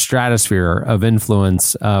another stratosphere of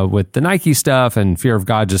influence with the Nike stuff and Fear of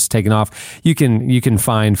God just taking off. You can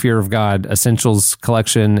find Fear of God Essentials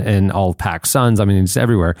collection in all PacSuns. I mean, it's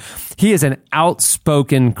everywhere. He is an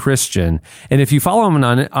outspoken Christian. And if you follow him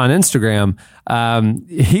on Instagram,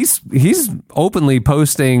 he's openly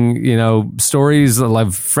posting, stories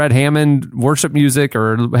like Fred Hammond worship music,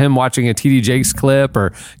 or him watching a TD Jakes clip,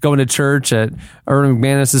 or going to church at Erwin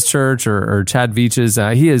McManus's church, or Chad Veach's.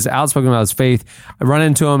 He is outspoken about his faith. I run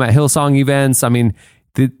into him at Hillsong events. I mean,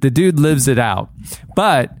 the dude lives it out.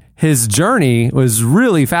 But his journey was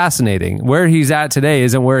really fascinating. Where he's at today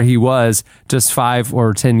isn't where he was just 5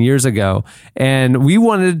 or 10 years ago. And we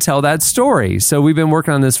wanted to tell that story. So we've been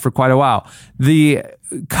working on this for quite a while. The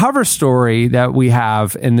cover story that we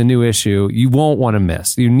have in the new issue, you won't want to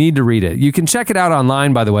miss. You need to read it. You can check it out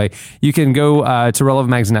online, by the way. You can go to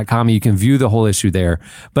relevantmagazine.com. You can view the whole issue there.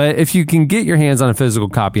 But if you can get your hands on a physical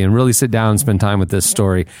copy and really sit down and spend time with this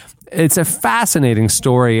story, it's a fascinating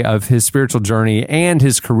story of his spiritual journey and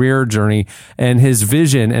his career journey and his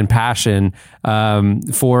vision and passion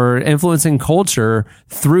for influencing culture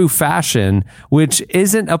through fashion, which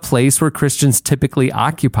isn't a place where Christians typically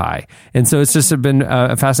occupy. And so it's just been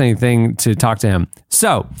a fascinating thing to talk to him.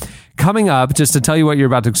 So coming up, just to tell you what you're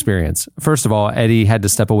about to experience. First of all, Eddie had to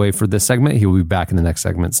step away for this segment. He will be back in the next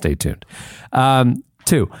segment. Stay tuned.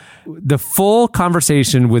 2, the full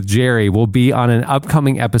conversation with Jerry will be on an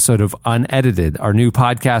upcoming episode of Unedited, our new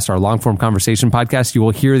podcast, our long-form conversation podcast. You will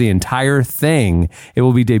hear the entire thing. It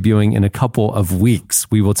will be debuting in a couple of weeks.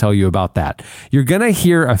 We will tell you about that. You're going to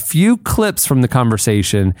hear a few clips from the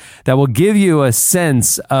conversation that will give you a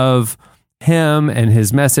sense of him and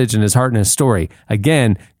his message and his heart and his story.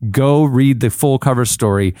 Again, go read the full cover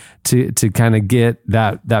story to kind of get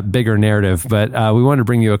that bigger narrative. But we want to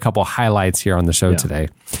bring you a couple highlights here on the show today.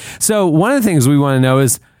 So one of the things we want to know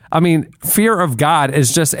is, Fear of God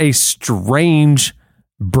is just a strange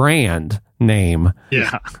brand name.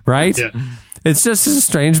 Yeah. Right? Yeah. It's just a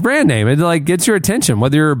strange brand name. It like gets your attention,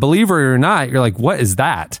 whether you're a believer or not. You're like, what is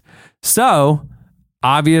that? So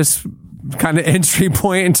obvious kind of entry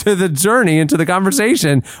point into the journey, into the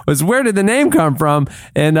conversation, was where did the name come from?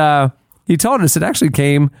 And he told us it actually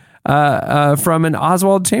came from an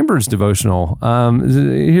Oswald Chambers devotional.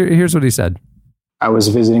 Here's what he said. I was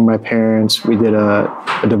visiting my parents. We did a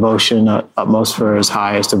devotion, Utmost for His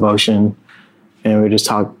Highest devotion. And we were just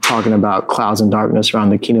talking about clouds and darkness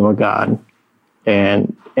around the kingdom of God.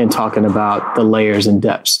 and talking about the layers and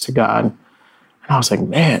depths to God. And I was like,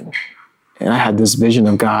 man, and I had this vision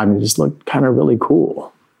of God and it just looked kind of really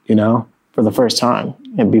cool, for the first time.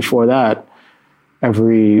 And before that,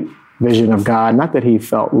 every vision of God, not that he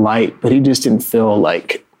felt light, but he just didn't feel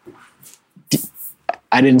like,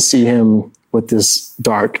 I didn't see him with this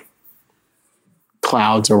dark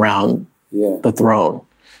clouds around the throne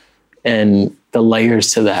and the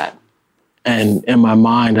layers to that. And in my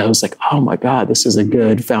mind, I was like, oh my God, this is a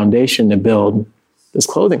good foundation to build this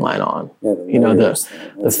clothing line on.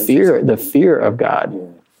 The fear of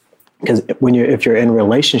God. Because if you're in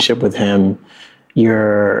relationship with him,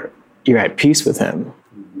 you're at peace with him.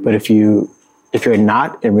 But if you're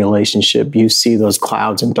not in relationship, you see those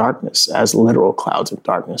clouds and darkness as literal clouds and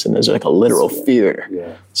darkness, and there's like a literal fear.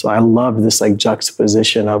 Yeah. So I love this like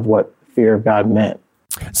juxtaposition of what fear of God meant.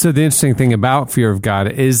 So the interesting thing about fear of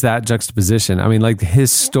God is that juxtaposition. I mean, like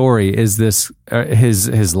his story is this,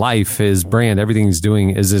 his life, his brand, everything he's doing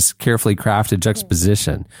is this carefully crafted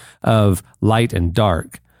juxtaposition of light and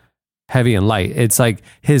dark, heavy and light. It's like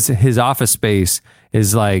his office space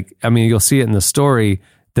is like, I mean, you'll see it in the story.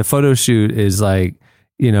 The photo shoot is like,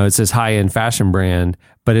 it's this high-end fashion brand,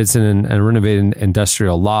 but it's in a renovated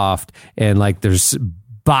industrial loft, and like there's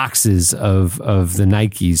boxes of the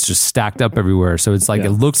Nikes just stacked up everywhere. So it's like,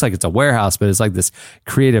 it looks like it's a warehouse, but it's like this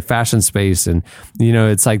creative fashion space. And,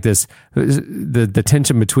 it's like this, the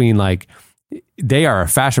tension between like, they are a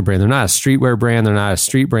fashion brand. They're not a streetwear brand. They're not a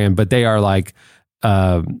street brand, but they are like,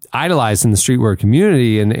 idolized in the streetwear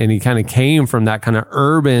community. And he kind of came from that kind of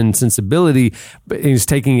urban sensibility, but he's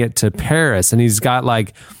taking it to Paris, and he's got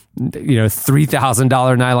like,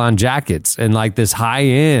 $3,000 nylon jackets and like this high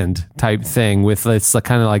end type thing with this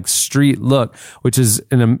kind of like street look, which is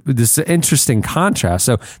this interesting contrast.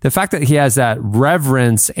 So the fact that he has that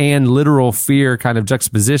reverence and literal fear kind of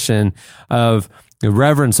juxtaposition of the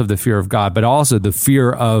reverence of the fear of God, but also the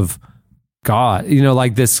fear of God,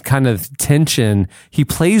 like this kind of tension, he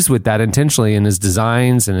plays with that intentionally in his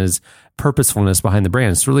designs and his purposefulness behind the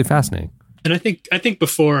brand. It's really fascinating. And I think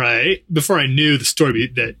before I knew the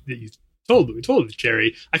story that you told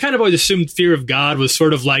Jerry, I kind of always assumed fear of God was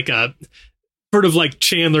sort of like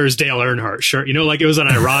Chandler's Dale Earnhardt shirt, like it was an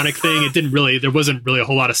ironic thing. There wasn't really a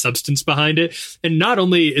whole lot of substance behind it. And not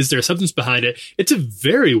only is there substance behind it, it's a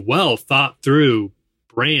very well thought through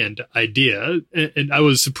brand idea. And I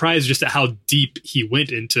was surprised just at how deep he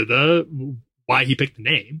went into why he picked the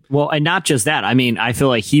name. Well, and not just that. I mean, I feel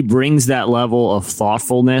like he brings that level of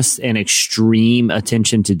thoughtfulness and extreme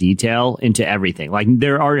attention to detail into everything. Like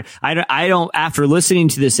I don't, after listening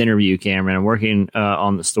to this interview, Cameron, and working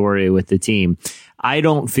on the story with the team, I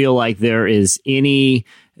don't feel like there is any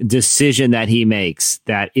decision that he makes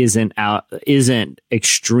that isn't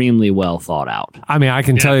extremely well thought out. I mean, I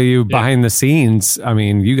can tell you behind the scenes. I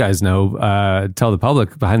mean, you guys know, tell the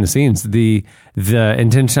public behind the scenes, the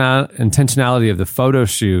intentionality of the photo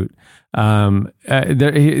shoot.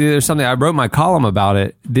 There's something I wrote my column about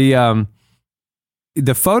it. The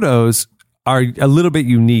photos are a little bit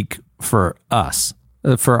unique for us.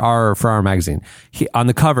 For our magazine, on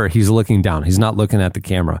the cover, he's looking down. He's not looking at the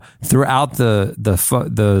camera. Throughout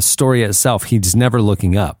the story itself, he's never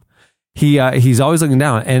looking up. He's always looking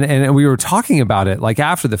down. And we were talking about it like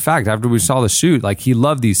after the fact, after we saw the shoot, like he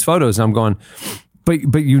loved these photos. And I'm going,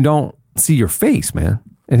 but you don't see your face, man.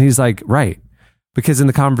 And he's like, right. Because in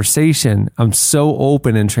the conversation, I'm so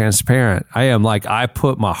open and transparent. I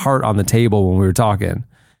put my heart on the table when we were talking.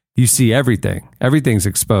 You see everything. Everything's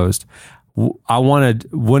exposed.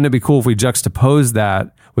 Wouldn't it be cool if we juxtapose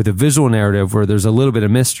that with a visual narrative where there's a little bit of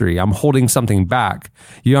mystery? I'm holding something back.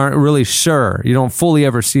 You aren't really sure. You don't fully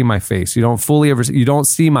ever see my face. You don't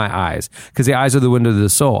see my eyes, because the eyes are the window to the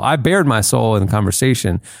soul. I bared my soul in the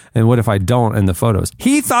conversation. And what if I don't in the photos?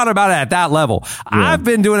 He thought about it at that level. Yeah. I've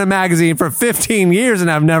been doing a magazine for 15 years and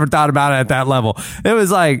I've never thought about it at that level. It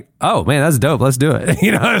was like, oh man, that's dope. Let's do it.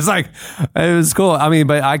 It was cool. I mean,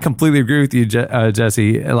 but I completely agree with you,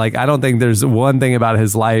 Jesse. Like, I don't think there's one thing about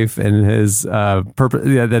his life and his purpose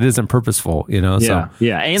that isn't purposeful, Yeah. So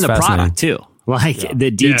yeah. And the product too. Like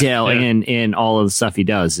the detail in all of the stuff he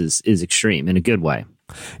does is extreme in a good way.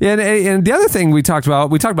 Yeah, and the other thing we talked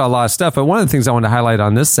about a lot of stuff, but one of the things I wanted to highlight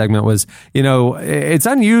on this segment was, it's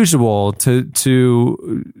unusual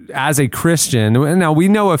to as a Christian. Now we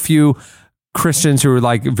know a few Christians who are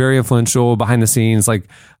like very influential behind the scenes, like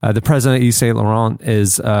the president of Yves Saint Laurent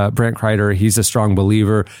is Brent Kreider. He's a strong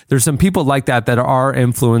believer. There's some people like that are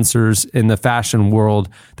influencers in the fashion world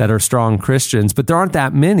that are strong Christians, but there aren't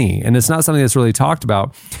that many, and it's not something that's really talked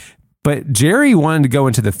about. But Jerry wanted to go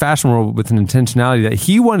into the fashion world with an intentionality that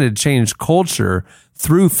he wanted to change culture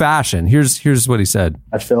through fashion. Here's what he said.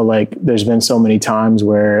 I feel like there's been so many times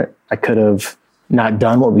where I could have not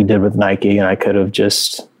done what we did with Nike, and I could have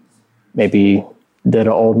just maybe did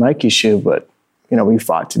an old Nike shoe, but we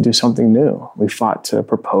fought to do something new. We fought to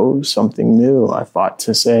propose something new. I fought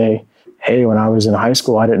to say, hey, when I was in high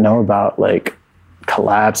school, I didn't know about like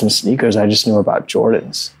collabs and sneakers. I just knew about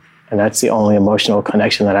Jordans. And that's the only emotional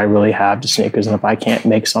connection that I really have to sneakers. And if I can't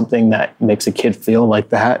make something that makes a kid feel like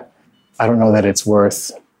that, I don't know that it's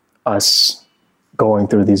worth us going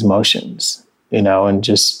through these motions, and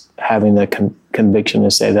just having the conviction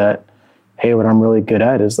to say that, hey, what I'm really good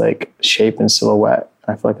at is like shape and silhouette.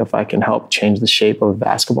 I feel like if I can help change the shape of a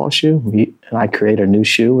basketball shoe and I create a new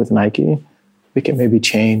shoe with Nike, we can maybe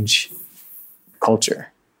change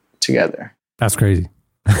culture together. That's crazy.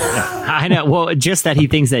 I know. Well, just that he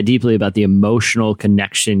thinks that deeply about the emotional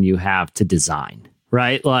connection you have to design,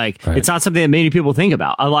 right? Like, It's not something that many people think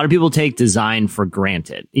about. A lot of people take design for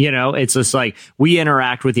granted. It's just like we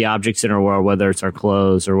interact with the objects in our world, whether it's our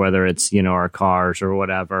clothes or whether it's, our cars or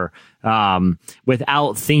whatever,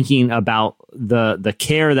 without thinking about the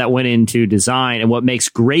care that went into design. And what makes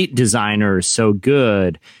great designers so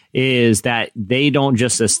good is that they don't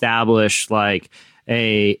just establish like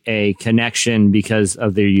a connection because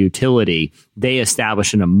of their utility. They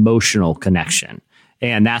establish an emotional connection.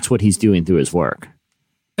 And that's what he's doing through his work.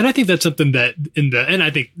 And I think that's something that and I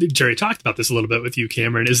think Jerry talked about this a little bit with you,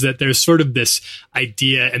 Cameron, is that there's sort of this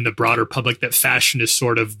idea in the broader public that fashion is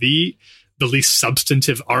sort of the least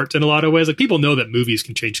substantive art in a lot of ways. Like, people know that movies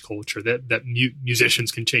can change culture, that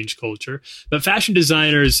musicians can change culture, but fashion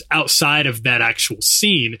designers outside of that actual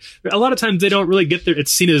scene, a lot of times they don't really get there.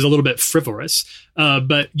 It's seen as a little bit frivolous.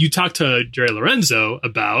 But you talk to Jerry Lorenzo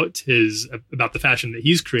about the fashion that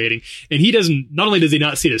he's creating, and he not only does he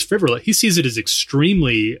not see it as frivolous, he sees it as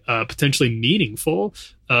extremely potentially meaningful,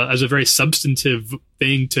 as a very substantive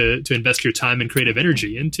thing to invest your time and creative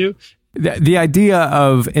energy into. The idea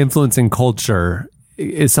of influencing culture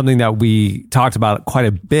is something that we talked about quite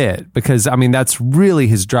a bit, because that's really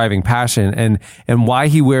his driving passion, and why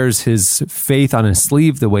he wears his faith on his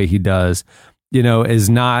sleeve the way he does, is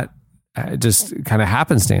not just kind of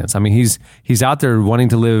happenstance. He's out there wanting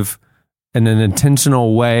to live in an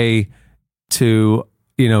intentional way to,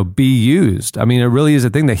 be used. It really is a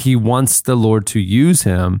thing that he wants the Lord to use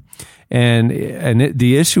him. And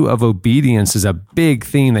the issue of obedience is a big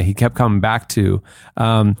theme that he kept coming back to,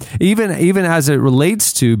 even as it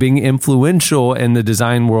relates to being influential in the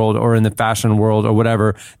design world or in the fashion world or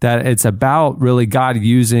whatever, that it's about really God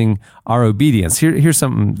using our obedience. Here's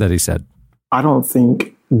something that he said. I don't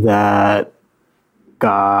think that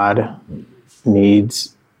God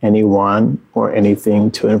needs anyone or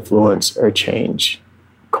anything to influence or change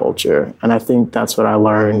culture. And I think that's what I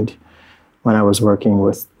learned when I was working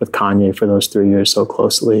with Kanye for those 3 years so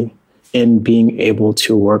closely, in being able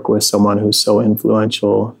to work with someone who's so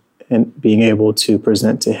influential and being able to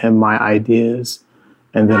present to him my ideas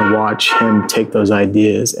and then watch him take those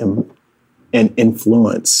ideas and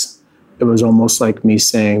influence. It was almost like me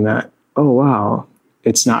saying that, oh, wow,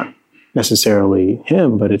 it's not necessarily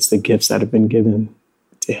him, but it's the gifts that have been given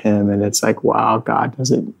to him. And it's like, wow, God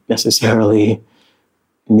doesn't necessarily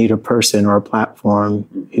need a person or a platform.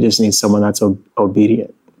 He just needs someone that's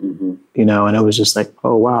obedient, and it was just like,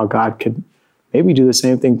 oh, wow, God could maybe do the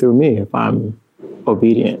same thing through me if I'm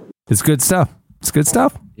obedient. It's good stuff.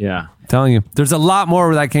 Yeah. I'm telling you, there's a lot more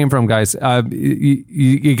where that came from, guys.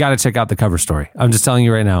 You got to check out the cover story. I'm just telling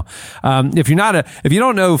you right now. If you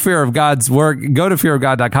don't know Fear of God's work, go to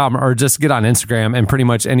fearofgod.com or just get on Instagram, and pretty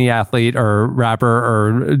much any athlete or rapper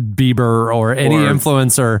or Bieber or any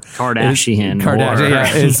influencer,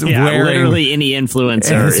 Kardashian is wearing, literally any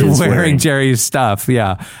influencer is wearing Jerry's stuff.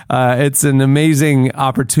 Yeah. It's an amazing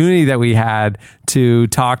opportunity that we had to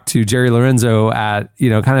talk to Jerry Lorenzo at,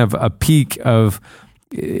 kind of a peak of,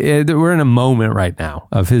 we're in a moment right now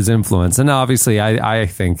of his influence. And obviously I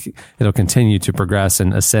think it'll continue to progress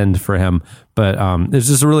and ascend for him. But it's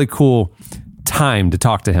just a really cool time to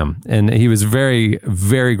talk to him. And he was very,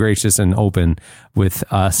 very gracious and open with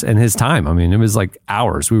us and his time. It was like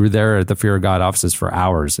hours. We were there at the Fear of God offices for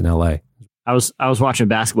hours in LA. I was watching a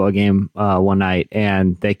basketball game one night,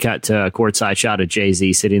 and they cut to a courtside shot of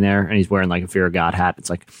Jay-Z sitting there, and he's wearing like a Fear of God hat. It's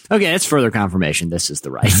like, okay, it's further confirmation this is the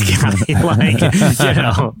right guy.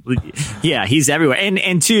 Yeah, he's everywhere.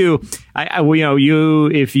 And two,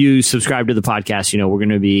 if you subscribe to the podcast, we're going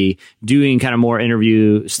to be doing kind of more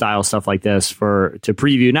interview style stuff like this to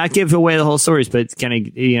preview, not give away the whole stories, but kind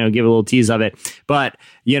of give a little tease of it. But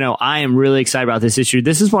I am really excited about this issue.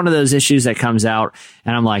 This is one of those issues that comes out,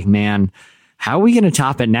 and I'm like, man, how are we going to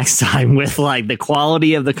top it next time with like the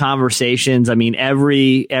quality of the conversations? I mean,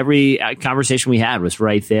 every conversation we had was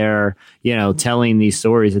right there, telling these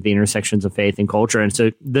stories at the intersections of faith and culture. And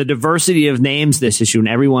so the diversity of names this issue and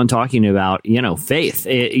everyone talking about, faith.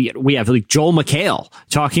 We have like Joel McHale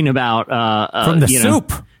talking about from the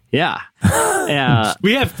soup. Yeah.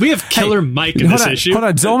 We have Killer Mike in this issue. Hold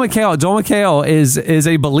on. Joel McHale is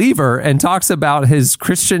a believer and talks about his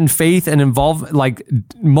Christian faith and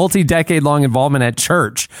multi-decade long involvement at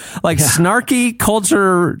church. Snarky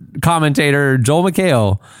culture commentator Joel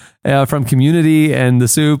McHale from Community and The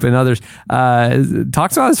Soup and others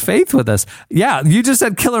talks about his faith with us. Yeah, you just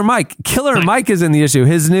said Killer Mike. Killer Mike is in the issue.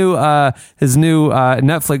 His new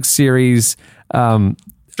Netflix series.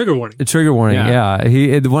 Trigger warning. Trigger warning. Yeah.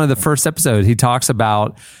 He one of the first episodes, he talks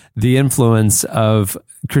about the influence of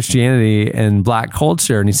Christianity and black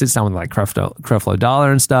culture, and he sits down with like Creflo Dollar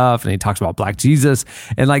and stuff, and he talks about Black Jesus,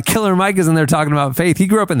 and like Killer Mike is in there talking about faith. He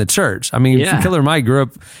grew up in the church. I mean, Killer Mike grew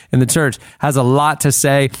up in the church, has a lot to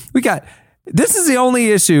say. This is the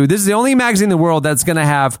only issue. This is the only magazine in the world that's going to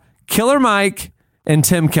have Killer Mike and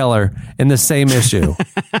Tim Keller in the same issue.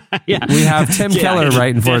 Yeah. We have Tim Keller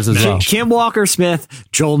writing for us as well. Kim Walker-Smith,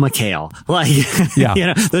 Joel McHale.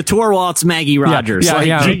 The Torwalt's Maggie Rogers.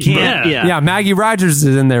 Maggie Rogers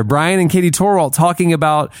is in there. Brian and Katie Torwalt talking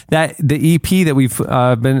about the EP that we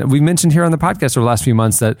mentioned here on the podcast over the last few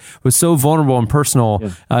months that was so vulnerable and personal,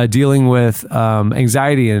 dealing with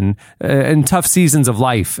anxiety and tough seasons of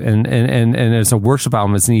life. And it's a worship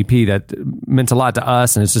album. It's an EP that meant a lot to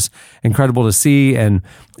us, and it's just incredible to see. And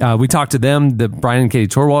we talked to them. The Brian and Katie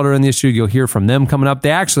Torwalt are in the issue. You'll hear from them coming up.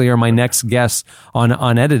 They actually are my next guests on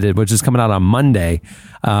Unedited, which is coming out on Monday.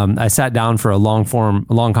 I sat down for a long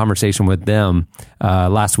conversation with them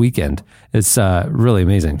last weekend. It's really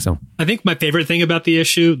amazing. So I think my favorite thing about the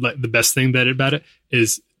issue, like the best thing about it,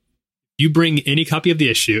 is you bring any copy of the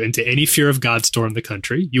issue into any Fear of God store in the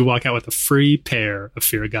country, you walk out with a free pair of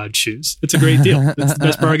Fear of God shoes. It's a great deal. It's the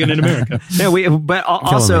best bargain in America. But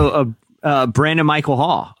also Brandon Michael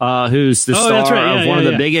Hall, who's the star of one of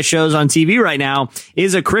the biggest shows on TV right now,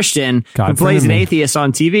 is a Christian who plays an atheist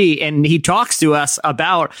on TV, and he talks to us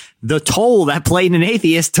about the toll that playing an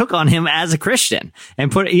atheist took on him as a Christian.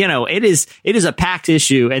 And it is a packed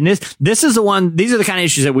issue, and this is the one. These are the kind of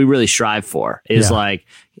issues that we really strive for. Like,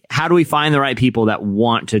 how do we find the right people that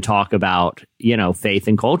want to talk about faith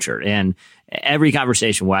and culture? And every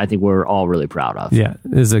conversation I think we're all really proud of. Yeah,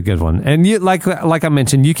 it is a good one. And you, like I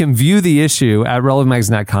mentioned, you can view the issue at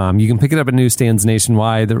relevantmagazine.com. You can pick it up at newsstands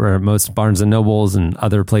nationwide. There are most Barnes and Nobles and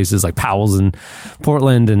other places like Powell's in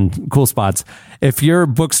Portland and cool spots. If your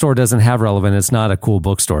bookstore doesn't have Relevant, it's not a cool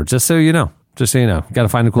bookstore. Just so you know. Got to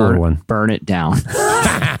find a cooler one. Burn it down.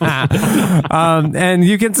 And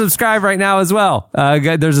you can subscribe right now as well.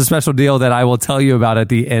 There's a special deal that I will tell you about at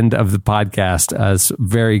the end of the podcast. It's a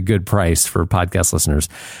very good price for podcast listeners.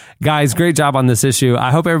 Guys, great job on this issue.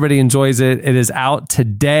 I hope everybody enjoys it. It is out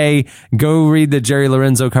today. Go read the Jerry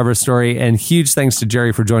Lorenzo cover story, and huge thanks to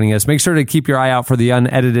Jerry for joining us. Make sure to keep your eye out for the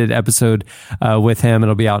unedited episode with him.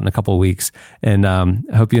 It'll be out in a couple of weeks, and I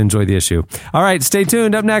hope you enjoy the issue. All right, stay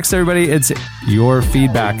tuned. Up next, everybody, it's your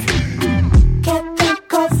feedback. Can't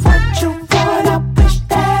think of what you want. I wish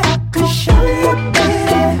that I could show you,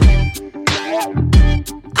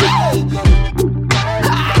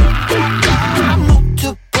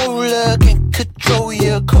 Can't control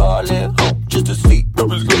your calling home just to see how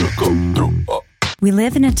it's gonna go through. We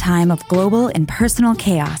live in a time of global and personal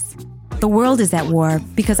chaos. The world is at war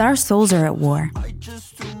because our souls are at war.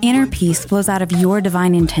 Inner peace flows out of your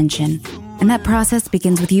divine intention, and that process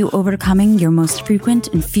begins with you overcoming your most frequent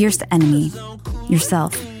and fierce enemy,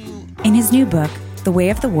 yourself. In his new book, The Way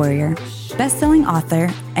of the Warrior, best-selling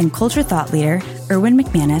author and culture thought leader Erwin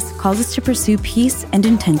McManus calls us to pursue peace and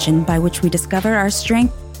intention by which we discover our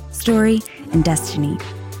strength, story, and destiny.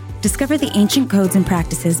 Discover the ancient codes and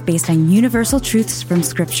practices based on universal truths from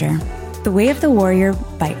Scripture. The Way of the Warrior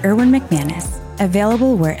by Erwin McManus.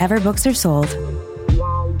 Available wherever books are sold.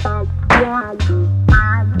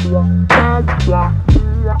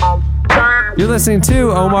 You're listening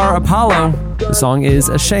to Omar Apollo. The song is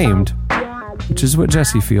Ashamed. which is what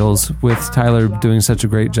Jesse feels with Tyler doing such a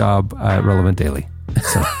great job at Relevant Daily.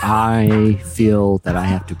 So. I feel that I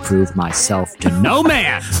have to prove myself to no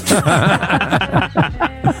man.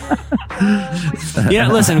 Yeah,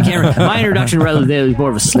 listen, Cameron, my introduction to Relevant Daily was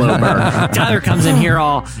more of a slow burn. Tyler comes in here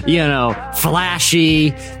all,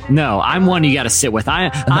 flashy. No, I'm one you got to sit with.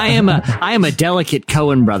 I am a delicate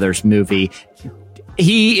Coen Brothers movie.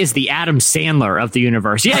 He is the Adam Sandler of the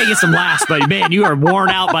universe. Yeah, he gets some laughs, but man, you are worn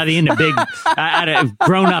out by the end of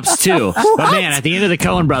grown-ups too. But man, at the end of the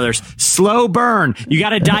Coen Brothers, slow burn. You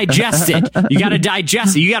got to digest it. You got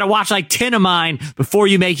to watch like 10 of mine before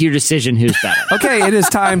you make your decision who's better. Okay, it is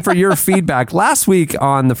time for your feedback. Last week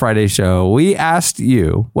on the Friday show, we asked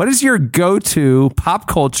you, what is your go-to pop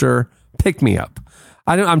culture pick-me-up?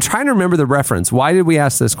 I'm trying to remember the reference. Why did we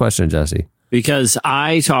ask this question, Jesse? Because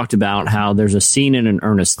I talked about how there's a scene in an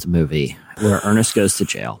Ernest movie where Ernest goes to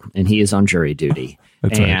jail and he is on jury duty.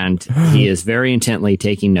 That's and right. He is very intently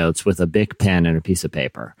taking notes with a big pen and a piece of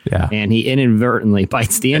paper. Yeah. And he inadvertently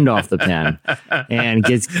bites the end off the pen and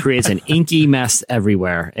creates an inky mess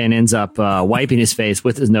everywhere and ends up wiping his face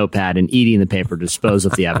with his notepad and eating the paper to dispose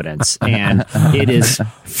of the evidence. And it is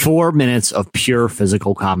 4 minutes of pure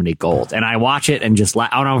physical comedy gold. And I watch it and just laugh.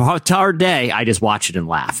 On a hard day, I just watch it and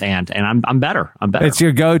laugh. And I'm better. It's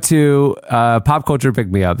your go-to pop culture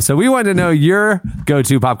pick-me-up. So we wanted to know your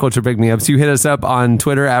go-to pop culture pick-me-ups. You hit us up on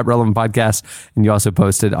Twitter at Relevant Podcast, and you also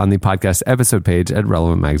posted on the podcast episode page at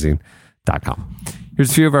relevantmagazine.com.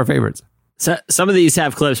 Here's a few of our favorites. So some of these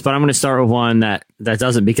have clips, but I'm going to start with one that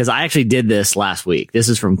doesn't, because I actually did this last week. This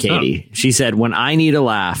is from Katie. Oh. She said, "When I need a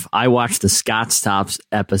laugh, I watch the Scott's Tots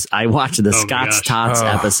episode.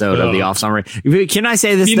 Episode of The Off Summary." Can I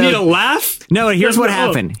say this? You need a laugh? No. Here's what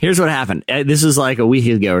happened. This is like a week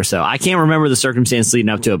ago or so. I can't remember the circumstance leading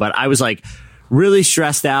up to it, but I was like really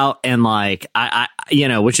stressed out and like I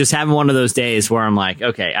was just having one of those days where I'm like,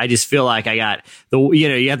 okay, I just feel like I got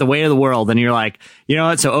you got the weight of the world, and you're like, you know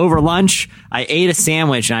what? So over lunch, I ate a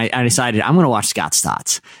sandwich and I decided I'm going to watch Scott's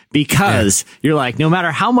Tots, because you're like, no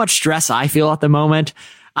matter how much stress I feel at the moment,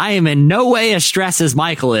 I am in no way as stressed as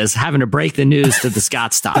Michael is having to break the news to the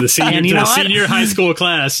Scott's Tots. The senior high school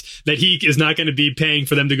class that he is not going to be paying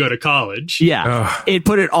for them to go to college. Yeah. It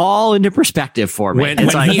put it all into perspective for me. When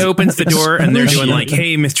he opens the door and they're doing like,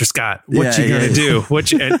 "Hey, Mr. Scott, what you going to do?" I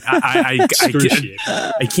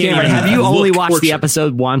can't. Have you only watched the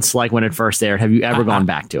episode once, like when it first aired? Have you ever gone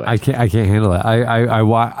back to it? I can't handle it.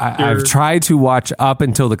 I've tried to watch up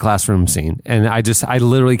until the classroom scene, and I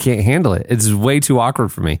literally can't handle it. It's way too awkward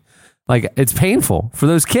for me. Like, it's painful for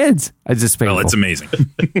those kids. It's just painful. Well, it's amazing.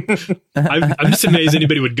 I'm just amazed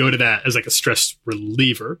anybody would go to that as like a stress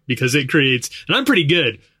reliever, because it creates, and I'm pretty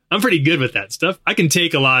good with that stuff. I can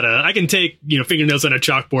take fingernails on a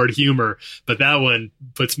chalkboard humor, but that one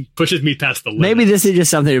pushes me past the limit. Maybe this is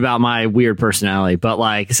just something about my weird personality, but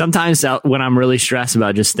like sometimes when I'm really stressed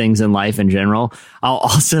about just things in life in general,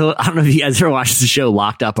 I don't know if you guys ever watched the show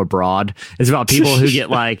Locked Up Abroad. It's about people who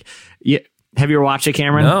get like, have you ever watched it,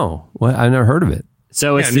 Cameron? No. What? I never heard of it.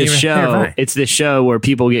 So it's this show. It's this show where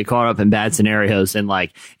people get caught up in bad scenarios and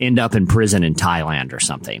like end up in prison in Thailand or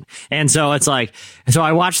something. And so it's like, so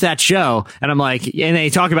I watched that show and I'm like, and they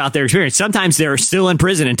talk about their experience. Sometimes they're still in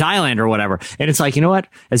prison in Thailand or whatever. And it's like, you know what?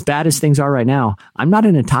 As bad as things are right now, I'm not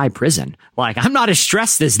in a Thai prison. Like, I'm not as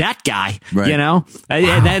stressed as that guy, you know? Wow.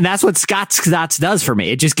 And that's what Scott's does for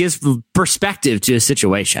me. It just gives perspective to a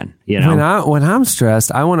situation, you know? When I'm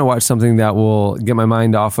stressed, I want to watch something that will get my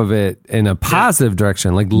mind off of it in a positive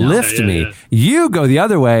direction, like lift me. Yeah. You go the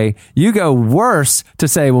other way. You go worse to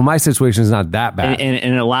say, well, my situation is not that bad. And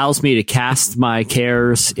it allows me to cast my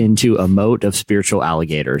cares into a moat of spiritual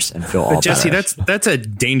alligators and feel all Jesse, better. that's a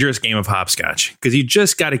dangerous game of hopscotch, because you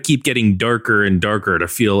just got to keep getting darker and darker to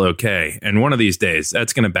feel okay. And one of these days,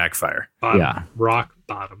 that's going to backfire. Rock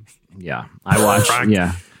bottom. Yeah. I watch.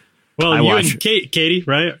 Yeah. Well, and Katie,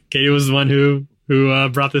 right? Katie was the one who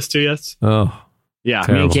brought this to us. Oh, yeah.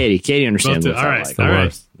 Terrible. Me and Katie understand. All right.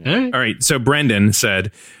 So Brendan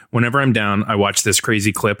said, whenever I'm down, I watch this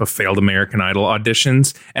crazy clip of failed American Idol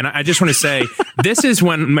auditions. And I just want to say, this is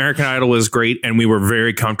when American Idol was great and we were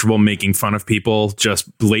very comfortable making fun of people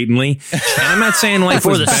just blatantly. And I'm not saying life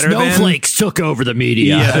was better then. Snowflakes took over the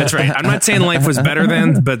media. Yeah, that's right. I'm not saying life was better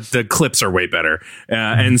then, but the clips are way better.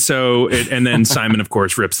 And then Simon, of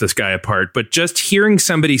course, rips this guy apart. But just hearing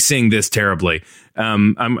somebody sing this terribly,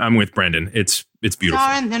 I'm with Brendan. It's beautiful.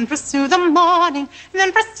 And then pursue the morning, and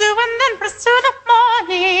then pursue the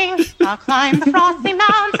morning. I'll climb the frosty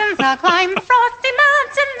mountains, then there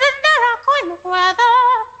I'll coin the weather.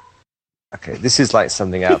 Okay, this is like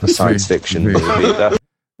something out of a science fiction movie.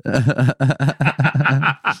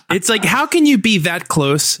 It's like, how can you be that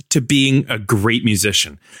close to being a great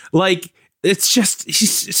musician? Like, it's just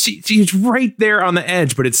she's right there on the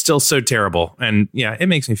edge, but it's still so terrible. And yeah, it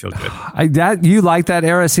makes me feel good. You like that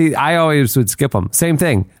era? See, I always would skip them. Same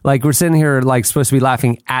thing. Like we're sitting here, like supposed to be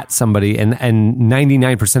laughing at somebody, and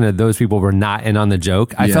 99% of those people were not in on the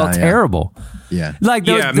joke. I felt terrible. Yeah, like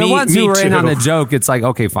the ones who were in on the joke, it's like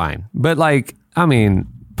okay, fine. But like, I mean.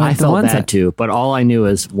 I felt bad too, but all I knew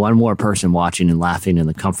is one more person watching and laughing in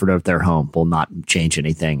the comfort of their home will not change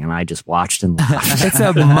anything. And I just watched and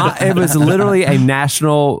laughed. It was literally a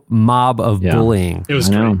national mob of bullying. It was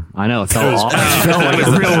I know. It felt like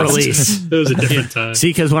a real release. It was a different time. See,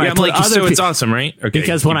 because when I put it's awesome, right? Okay,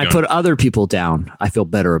 because when I put other people down, I feel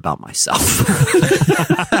better about myself.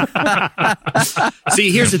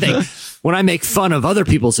 See, here's the thing: when I make fun of other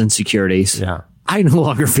people's insecurities, I no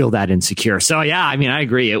longer feel that insecure. So yeah, I mean, I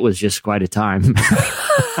agree. It was just quite a time.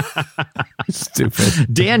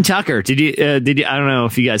 Stupid. Dan Tucker, did you? I don't know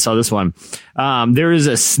if you guys saw this one. There is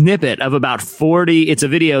a snippet of about 40. It's a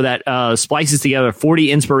video that splices together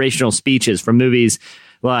 40 inspirational speeches from movies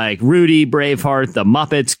like Rudy, Braveheart, The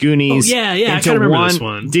Muppets, Goonies. Oh, yeah. I kind of remember this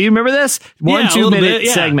one. Do you remember this? 2-minute bit,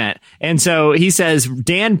 segment. And so he says,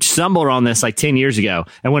 Dan stumbled on this like 10 years ago.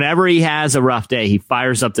 And whenever he has a rough day, he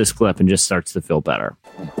fires up this clip and just starts to feel better.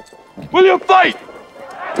 Will you fight?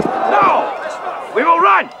 No! We will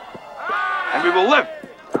run! And we will live!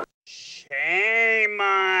 Shame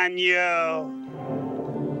on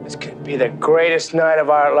you. This could be the greatest night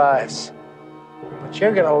of our lives. But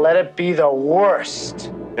you're gonna let it be the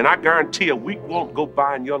worst. And I guarantee a week won't go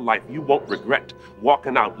by in your life you won't regret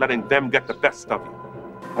walking out, letting them get the best of you.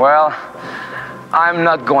 Well, I'm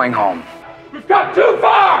not going home. We've got too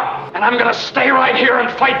far! And I'm gonna stay right here and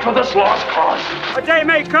fight for this lost cause. A day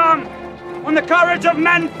may come when the courage of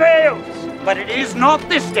men fails, but it is not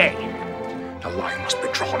this day. The line must be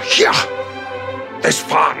drawn here. This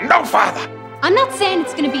far, no farther. I'm not saying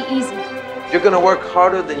it's gonna be easy. You're gonna work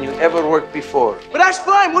harder than you ever worked before. But that's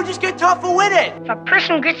fine, we'll just get tougher with it. If a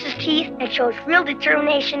person grits his teeth and shows real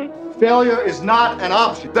determination, failure is not an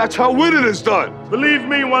option. That's how winning is done. Believe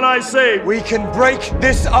me when I say we can break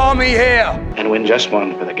this army here. And win just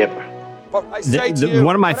one for the Gipper.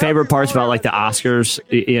 One of my favorite parts about like the Oscars,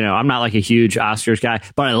 you know, I'm not like a huge Oscars guy,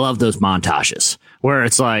 but I love those montages where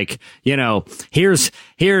it's like, you know, here's,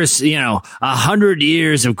 you know, 100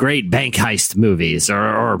 years of great bank heist movies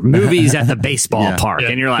or movies at the baseball park.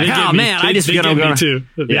 And you're like, oh man, I just gotta go. Too.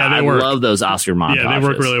 Yeah, I love those Oscar montages. Yeah, they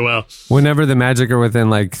work really well. Whenever the Magic are within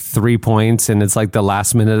like 3 points and it's like the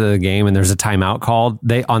last minute of the game and there's a timeout called,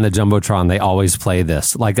 they on the Jumbotron, they always play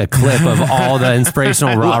this, like a clip of all the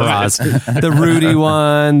inspirational rah-rahs. The Rudy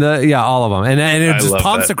one, all of them. And it just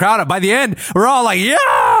pumps the crowd up. By the end, we're all like, yeah,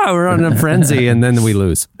 we're on a frenzy, and then we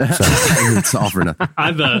lose. So it's all for nothing.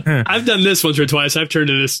 I've done this once or twice. I've turned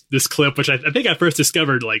to this clip, which I think I first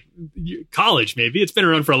discovered like college, maybe. It's been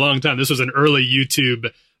around for a long time. This was an early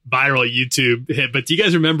viral YouTube hit. But do you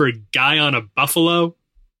guys remember Guy on a Buffalo?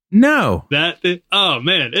 No. Oh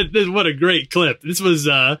man, what a great clip. This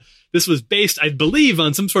was based, I believe,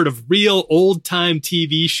 on some sort of real old-time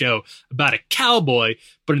TV show about a cowboy,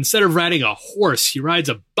 but instead of riding a horse, he rides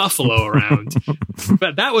a buffalo around.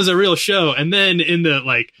 But that was a real show. And then in the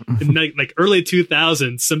early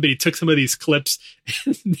 2000s, somebody took some of these clips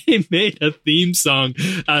and they made a theme song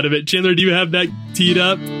out of it. Chandler, do you have that teed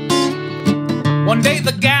up? One day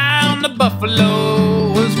the guy on the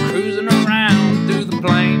buffalo was cruising around through the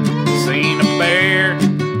plains, seen a bear,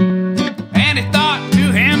 and he thought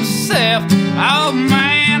to himself, oh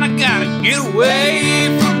man, I gotta get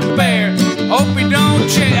away from the bear. Hope he don't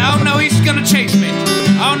chase. Oh no, he's gonna chase me.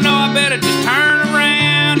 Oh no, I better just turn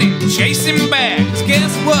around and chase him back. 'Cause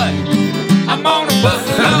guess what? I'm on a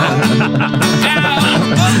buffalo. I'm on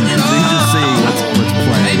a buffalo. So you just see what's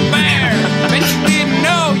playing. Hey bear, bet you didn't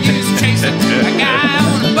know you was chasing a guy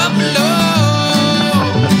on a buffalo.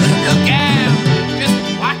 Look out, just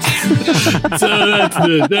watch it. So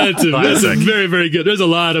that's a very, very good. There's a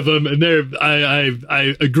lot of them, and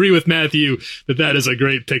I agree with Matthew that is a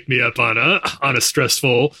great pick me up on a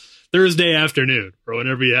stressful Thursday afternoon or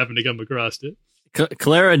whenever you happen to come across it.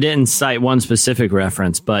 Clara didn't cite one specific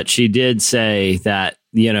reference, but she did say that,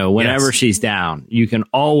 you know, whenever she's down, you can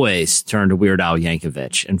always turn to Weird Al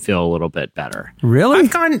Yankovic and feel a little bit better. Really?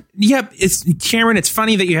 I've gone, it's Cameron. It's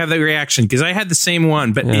funny that you have that reaction because I had the same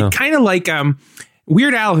one, but it kind of like,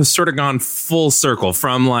 Weird Al has sort of gone full circle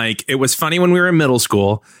from like, it was funny when we were in middle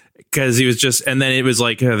school because he was just, and then it was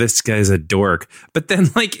like, oh, this guy's a dork. But then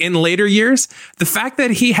like in later years, the fact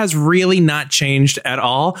that he has really not changed at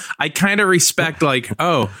all, I kind of respect like,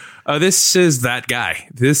 oh, this is that guy.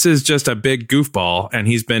 This is just a big goofball, and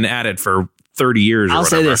he's been at it for 30 years or I'll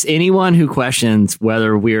whatever. say this. Anyone who questions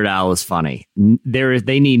whether Weird Al is funny,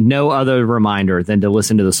 they need no other reminder than to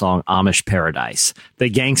listen to the song Amish Paradise. The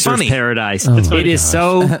Gangster's Funny. Paradise. Oh It is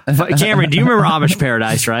so... Cameron, do you remember Amish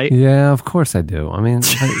Paradise, right? Yeah, of course I do. I mean,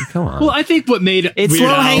 come on. Well, I think what made It's Weird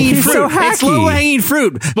Al low-hanging fruit. so It's hacky. low-hanging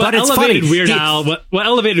fruit, but it's funny. What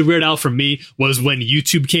elevated Weird Al for me was when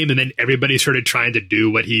YouTube came and then everybody started trying to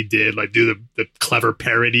do what he did, like do the clever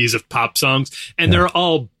parodies of pop songs, and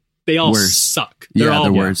they all Worse. suck. They're all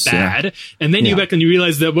they're worse, bad. yeah. And then you go back and you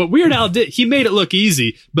realize that what Weird Al did, he made it look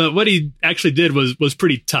easy, but what he actually did was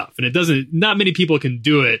pretty tough, and not many people can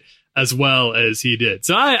do it as well as he did.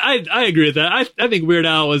 So I agree with that. I think Weird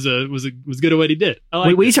Al was good at what he did. I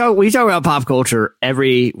like we talk about pop culture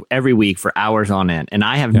every week for hours on end, and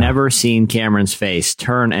I have never seen Cameron's face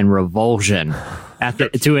turn in revulsion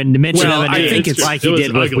to a mention of an I think it's like he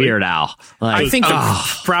did with ugly. Weird Al. Like, I think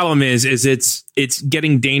the problem is it's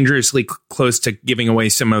getting dangerously close to giving away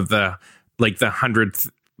some of the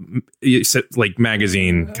 100th like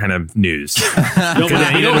magazine kind of news. We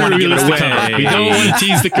don't want to release the cover. We don't want to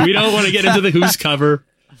tease we don't want to get into the Who's cover.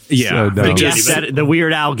 Yeah, the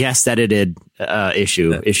Weird Al guest edited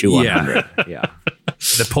issue 100. Yeah,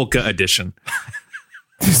 the polka edition.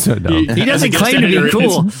 So dumb. He doesn't claim to be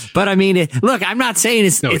cool, but I mean, look, I'm not saying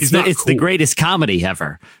it's the greatest comedy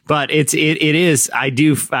ever, but it is.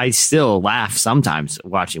 I still laugh sometimes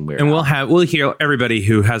watching Weird And Al. we'll hear everybody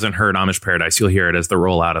who hasn't heard Amish Paradise. You'll hear it as the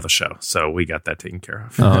rollout of the show. So we got that taken care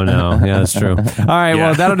of. Oh no, yeah, that's true. All right,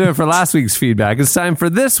 well, that'll do it for last week's feedback. It's time for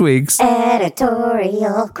this week's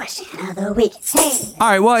Editorial question of the week. Hey. All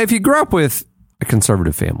right, well, if you grew up with a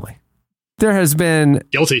conservative family, there has been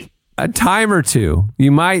Guilty. a time or two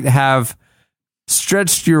you might have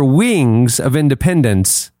stretched your wings of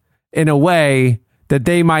independence in a way that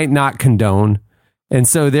they might not condone. And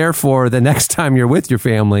so therefore, the next time you're with your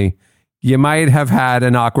family, you might have had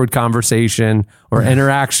an awkward conversation or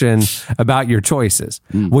interaction about your choices.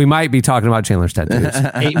 We might be talking about Chandler's tattoos.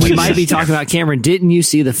 Hey, we might be talking about Cameron. Didn't you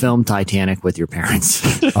see the film Titanic with your parents?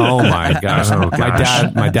 Oh my gosh.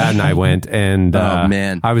 My dad and I went, and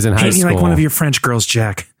man, I was in high Can't you school. like one of your French girls,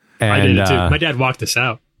 Jack? And, I did it too. My dad walked us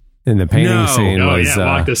out. In the painting scene Oh was... yeah,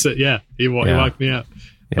 walked us. Yeah, he walked me out.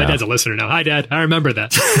 My dad's a listener now. Hi, Dad. I remember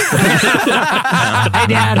that. Hey,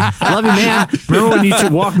 Dad. Love you, man. Remember when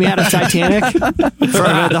you walked me out of Titanic?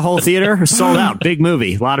 For the whole theater? Sold out. Big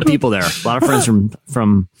movie. A lot of people there. A lot of friends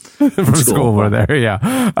from school were there.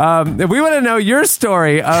 Yeah. We want to know your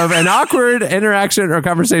story of an awkward interaction or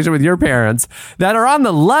conversation with your parents that are on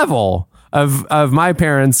the level of my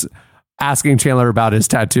parents asking Chandler about his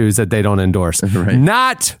tattoos that they don't endorse. Right.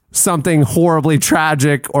 Not something horribly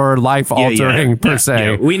tragic or life-altering per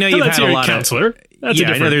se. Yeah. We know you've had a lot counselor. of... I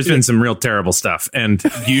know there's been some real terrible stuff, and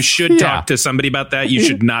you should talk to somebody about that. You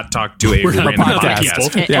should not talk to a random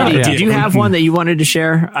podcast. Eddie, did you have one that you wanted to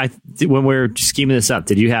share when we were scheming this up?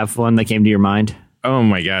 Did you have one that came to your mind? Oh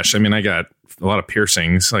my gosh. I mean, I got a lot of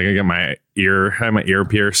piercings. Like I got had my ear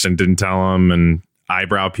pierced and didn't tell them, and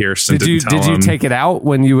eyebrow pierced and didn't tell them. Did you take it out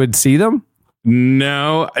when you would see them?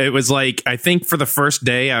 No, it was like, I think for the first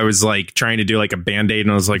day I was like trying to do like a Band-Aid,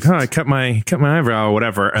 and I was like, I cut my eyebrow or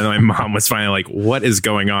whatever. And my mom was finally like, what is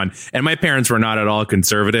going on? And my parents were not at all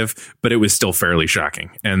conservative, but it was still fairly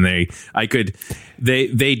shocking. And they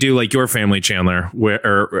do like your family, Chandler,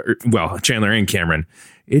 Chandler and Cameron.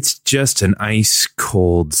 It's just an ice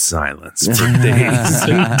cold silence for days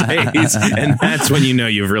and days. And that's when you know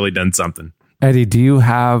you've really done something. Eddie, do you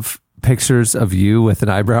have pictures of you with an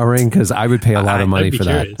eyebrow ring? Because I would pay a lot of money for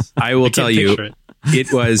that. I will tell you,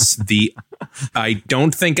 it was I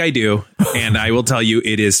don't think I do. And I will tell you,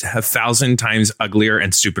 it is 1,000 times uglier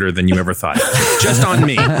and stupider than you ever thought. Just on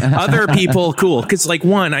me. Other people, cool. Because like,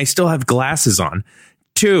 one, I still have glasses on.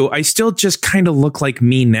 Two, I still just kind of look like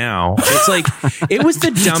me now. It's like, it was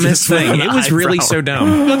the dumbest thing. It was really so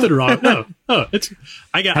dumb. Nothing wrong. No. Oh,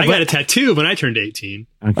 I got a tattoo when I turned 18.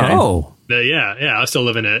 Okay. Oh. But yeah. I was still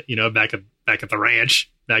living back at the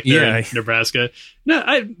ranch back there in Nebraska. No,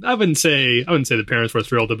 I wouldn't say the parents were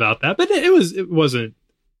thrilled about that, but it wasn't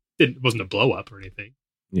a blow up or anything.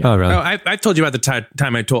 Yeah. Oh, really? Oh, I told you about the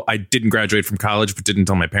time I didn't graduate from college, but didn't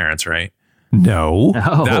tell my parents, right? No.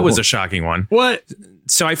 That was a shocking one. What?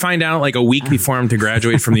 So I find out like a week before I'm to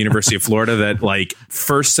graduate from the University of Florida that like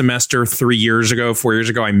first semester 4 years ago,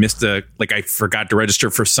 I missed I forgot to register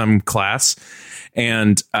for some class.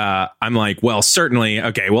 And I'm like, well, certainly.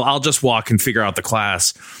 Okay, well, I'll just walk and figure out the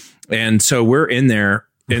class. And so we're in there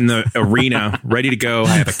in the arena, ready to go.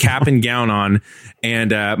 I have a cap and gown on.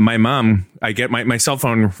 And my mom, I get my cell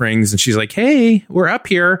phone rings and she's like, hey, we're up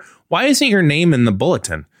here. why isn't your name in the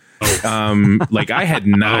bulletin? Like I had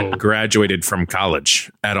not graduated from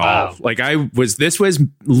college at all. Like this was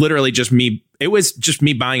literally just me. It was just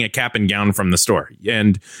me buying a cap and gown from the store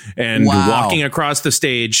and walking across the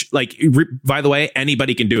stage. Like, by the way,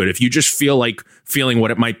 anybody can do it. If you just feeling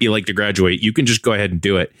what it might be like to graduate, you can just go ahead and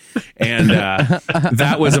do it. And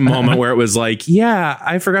that was a moment where it was like, yeah,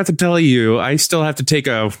 I forgot to tell you, I still have to take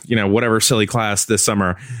a, whatever silly class this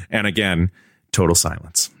summer. And again, total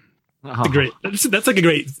silence. That's like a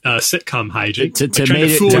great sitcom hijink. Trying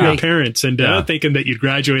to fool your parents and thinking that you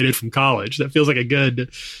graduated from college. That feels like a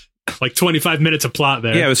good 25 minutes of plot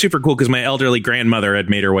there. Yeah, it was super cool because my elderly grandmother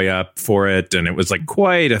had made her way up for it, and it was like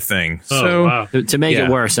quite a thing. Wow. To make it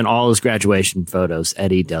worse, in all his graduation photos,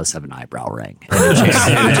 Eddie does have an eyebrow ring. It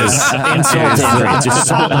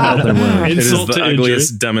is the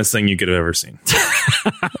ugliest, dumbest thing you could have ever seen.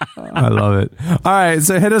 I love it. All right,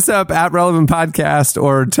 so hit us up at Relevant Podcast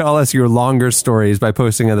or tell us your longer stories by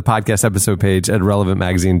posting on the podcast episode page at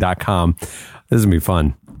relevantmagazine.com. This is going to be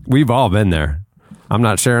fun. We've all been there. I'm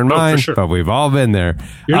not sharing mine, but we've all been there.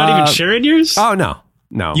 You're not even sharing yours? Oh, no.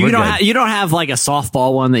 You don't have like a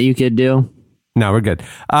softball one that you could do? No, we're good.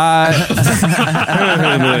 That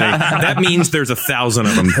means there's 1,000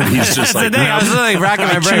 of them. He's just like, I was really racking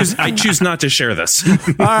my brain. I choose not to share this.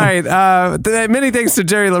 All right. Many thanks to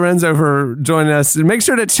Jerry Lorenzo for joining us. Make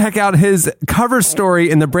sure to check out his cover story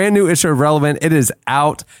in the brand new issue of Relevant. It is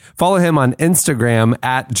out. Follow him on Instagram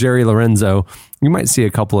at Jerry Lorenzo. You might see a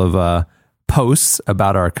couple of posts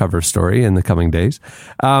about our cover story in the coming days.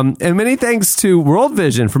 And many thanks to World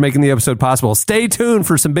Vision for making the episode possible. Stay tuned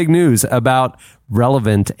for some big news about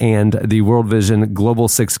Relevant and the World Vision Global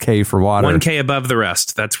 6K for water. 1K above the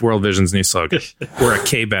rest. That's World Vision's new slogan. We're a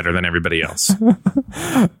K better than everybody else.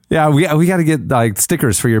 Yeah, we got to get like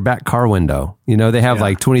stickers for your back car window. They have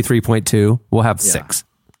like 23.2. We'll have 6.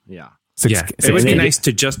 Yeah. 6K. It would be nice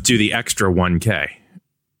to just do the extra 1K.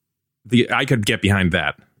 I could get behind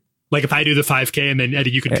that. Like if I do the 5K and then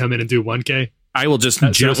Eddie, you could come in and do 1K. I will just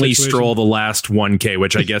gently stroll the last 1K,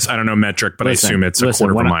 which I guess I don't know metric, but I assume it's a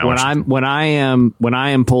quarter of a mile. When I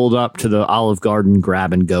am pulled up to the Olive Garden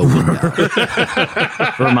grab and go window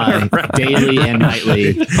for my daily and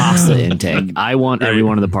nightly pasta intake, I want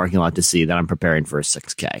everyone in the parking lot to see that I'm preparing for a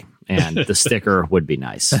 6K. And the sticker would be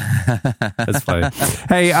nice. That's funny.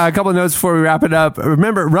 Hey, a couple of notes before we wrap it up.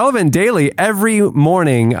 Remember, Relevant Daily every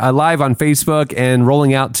morning, live on Facebook and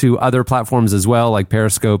rolling out to other platforms as well, like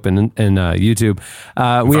Periscope and YouTube.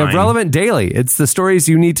 We have Relevant Daily. It's the stories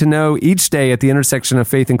you need to know each day at the intersection of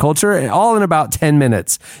faith and culture, all in about 10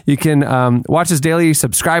 minutes. You can watch us daily,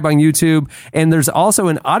 subscribe on YouTube, and there's also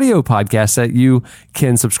an audio podcast that you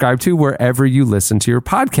can subscribe to wherever you listen to your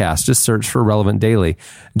podcast. Just search for Relevant Daily.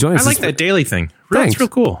 Join us. I like that daily thing. It's real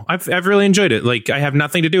cool. I've really enjoyed it. Like I have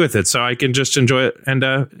nothing to do with it, so I can just enjoy it. And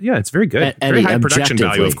it's very good. Very high production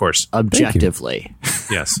value, of course. Objectively,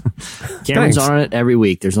 yes. Cameron's on it every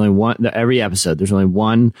week. There's only one every episode. There's only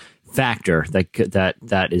one factor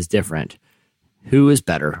that is different. Who is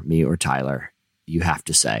better, me or Tyler? You have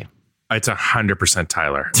to say. It's 100%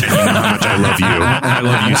 Tyler. And you know how much I love you. I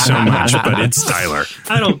love you so much, but it's Tyler.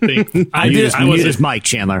 I don't think I was Mike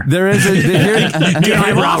Chandler. There is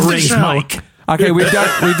rings Mike. Okay, we've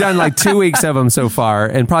done like 2 weeks of them so far,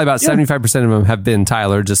 and probably about 75% of them have been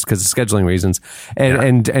Tyler, just because of scheduling reasons.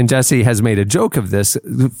 And Jesse has made a joke of this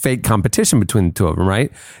fake competition between the two of them,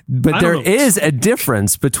 right? But there is a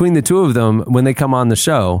difference between the two of them when they come on the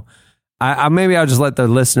show. Maybe I'll just let the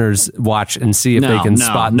listeners watch and see if they can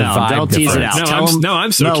spot the vibe. Don't tease it out.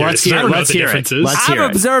 I'm so curious. Let's hear it.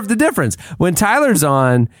 I've observed the difference. When Tyler's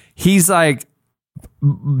on, he's like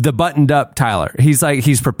the buttoned up Tyler. He's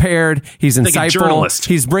prepared. He's insightful. Like a journalist.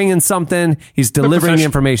 He's bringing something. He's delivering the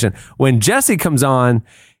information. When Jesse comes on,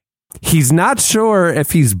 he's not sure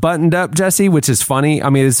if he's buttoned up Jesse, which is funny. I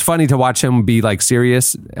mean, it's funny to watch him be like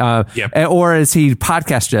serious, or is he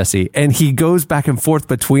podcast Jesse? And he goes back and forth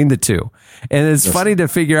between the two. And it's funny to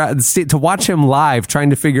figure out, to watch him live, trying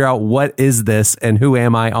to figure out what is this and who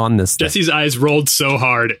am I on this thing. Jesse's eyes rolled so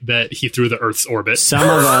hard that he threw the Earth's orbit. Some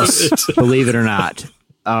of us, believe it or not,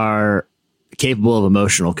 are capable of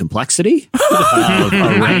emotional complexity, of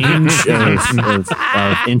a range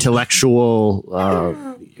of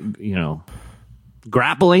intellectual,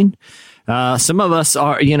 grappling. Some of us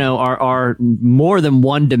are more than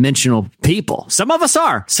one-dimensional people. Some of us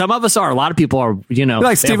are. A lot of people are,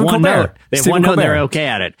 like Stephen Colbert. They have one note, they're okay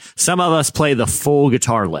at it. Some of us play the full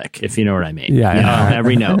guitar lick, if you know what I mean. Yeah.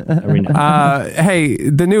 Every note. Hey,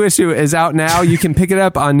 the new issue is out now. You can pick it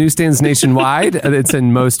up on newsstands nationwide. It's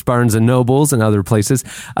in most Barnes and Nobles and other places.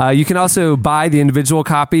 You can also buy the individual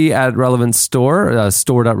copy at Relevant Store,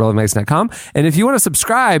 store.relevantmagazine.com. And if you want to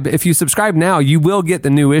subscribe, if you subscribe now, you will get the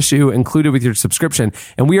new issue included with your subscription.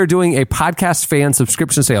 And we are doing a podcast fan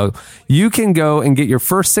subscription sale. You can go and get your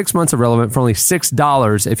first 6 months of Relevant for only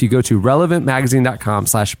 $6 if you go to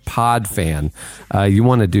relevantmagazine.com/podfan. You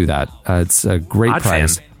want to do that. It's a great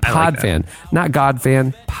price. Podfan, not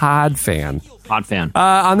Godfan, Podfan. Podfan.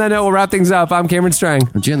 On that note, we'll wrap things up. I'm Cameron Strang.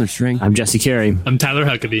 I'm Chandler String. I'm Jesse Carey. I'm Tyler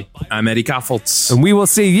Huckabee. I'm Eddie Koffoltz. And we will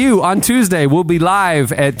see you on Tuesday. We'll be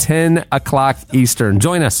live at 10 o'clock Eastern.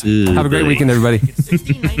 Join us. Have a great weekend, everybody.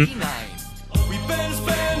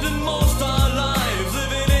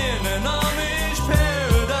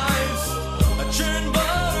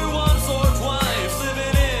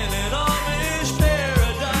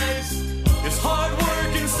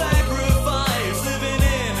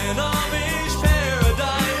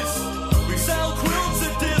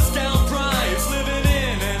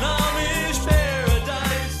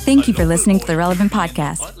 Thank you for listening to the Relevant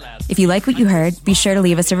Podcast. If you like what you heard, be sure to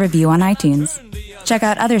leave us a review on iTunes. Check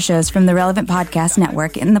out other shows from the Relevant Podcast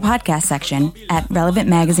Network in the podcast section at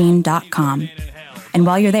relevantmagazine.com. And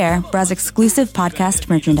while you're there, browse exclusive podcast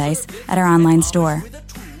merchandise at our online store.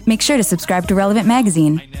 Make sure to subscribe to Relevant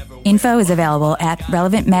Magazine. Info is available at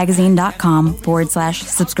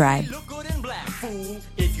relevantmagazine.com/subscribe.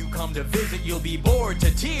 If you come to visit, you'll be bored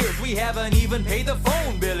to tears. We haven't even paid the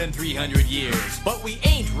phone bill in 300 years. But we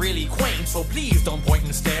ain't really quaint, so please don't point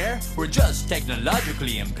and stare. We're just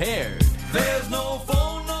technologically impaired. There's no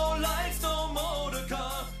phone, no lights, no motor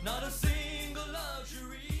car, not a single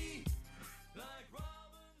luxury.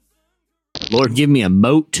 Lord, give me a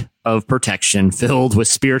moat of protection filled with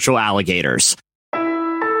spiritual alligators.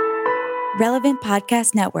 Relevant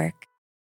Podcast Network.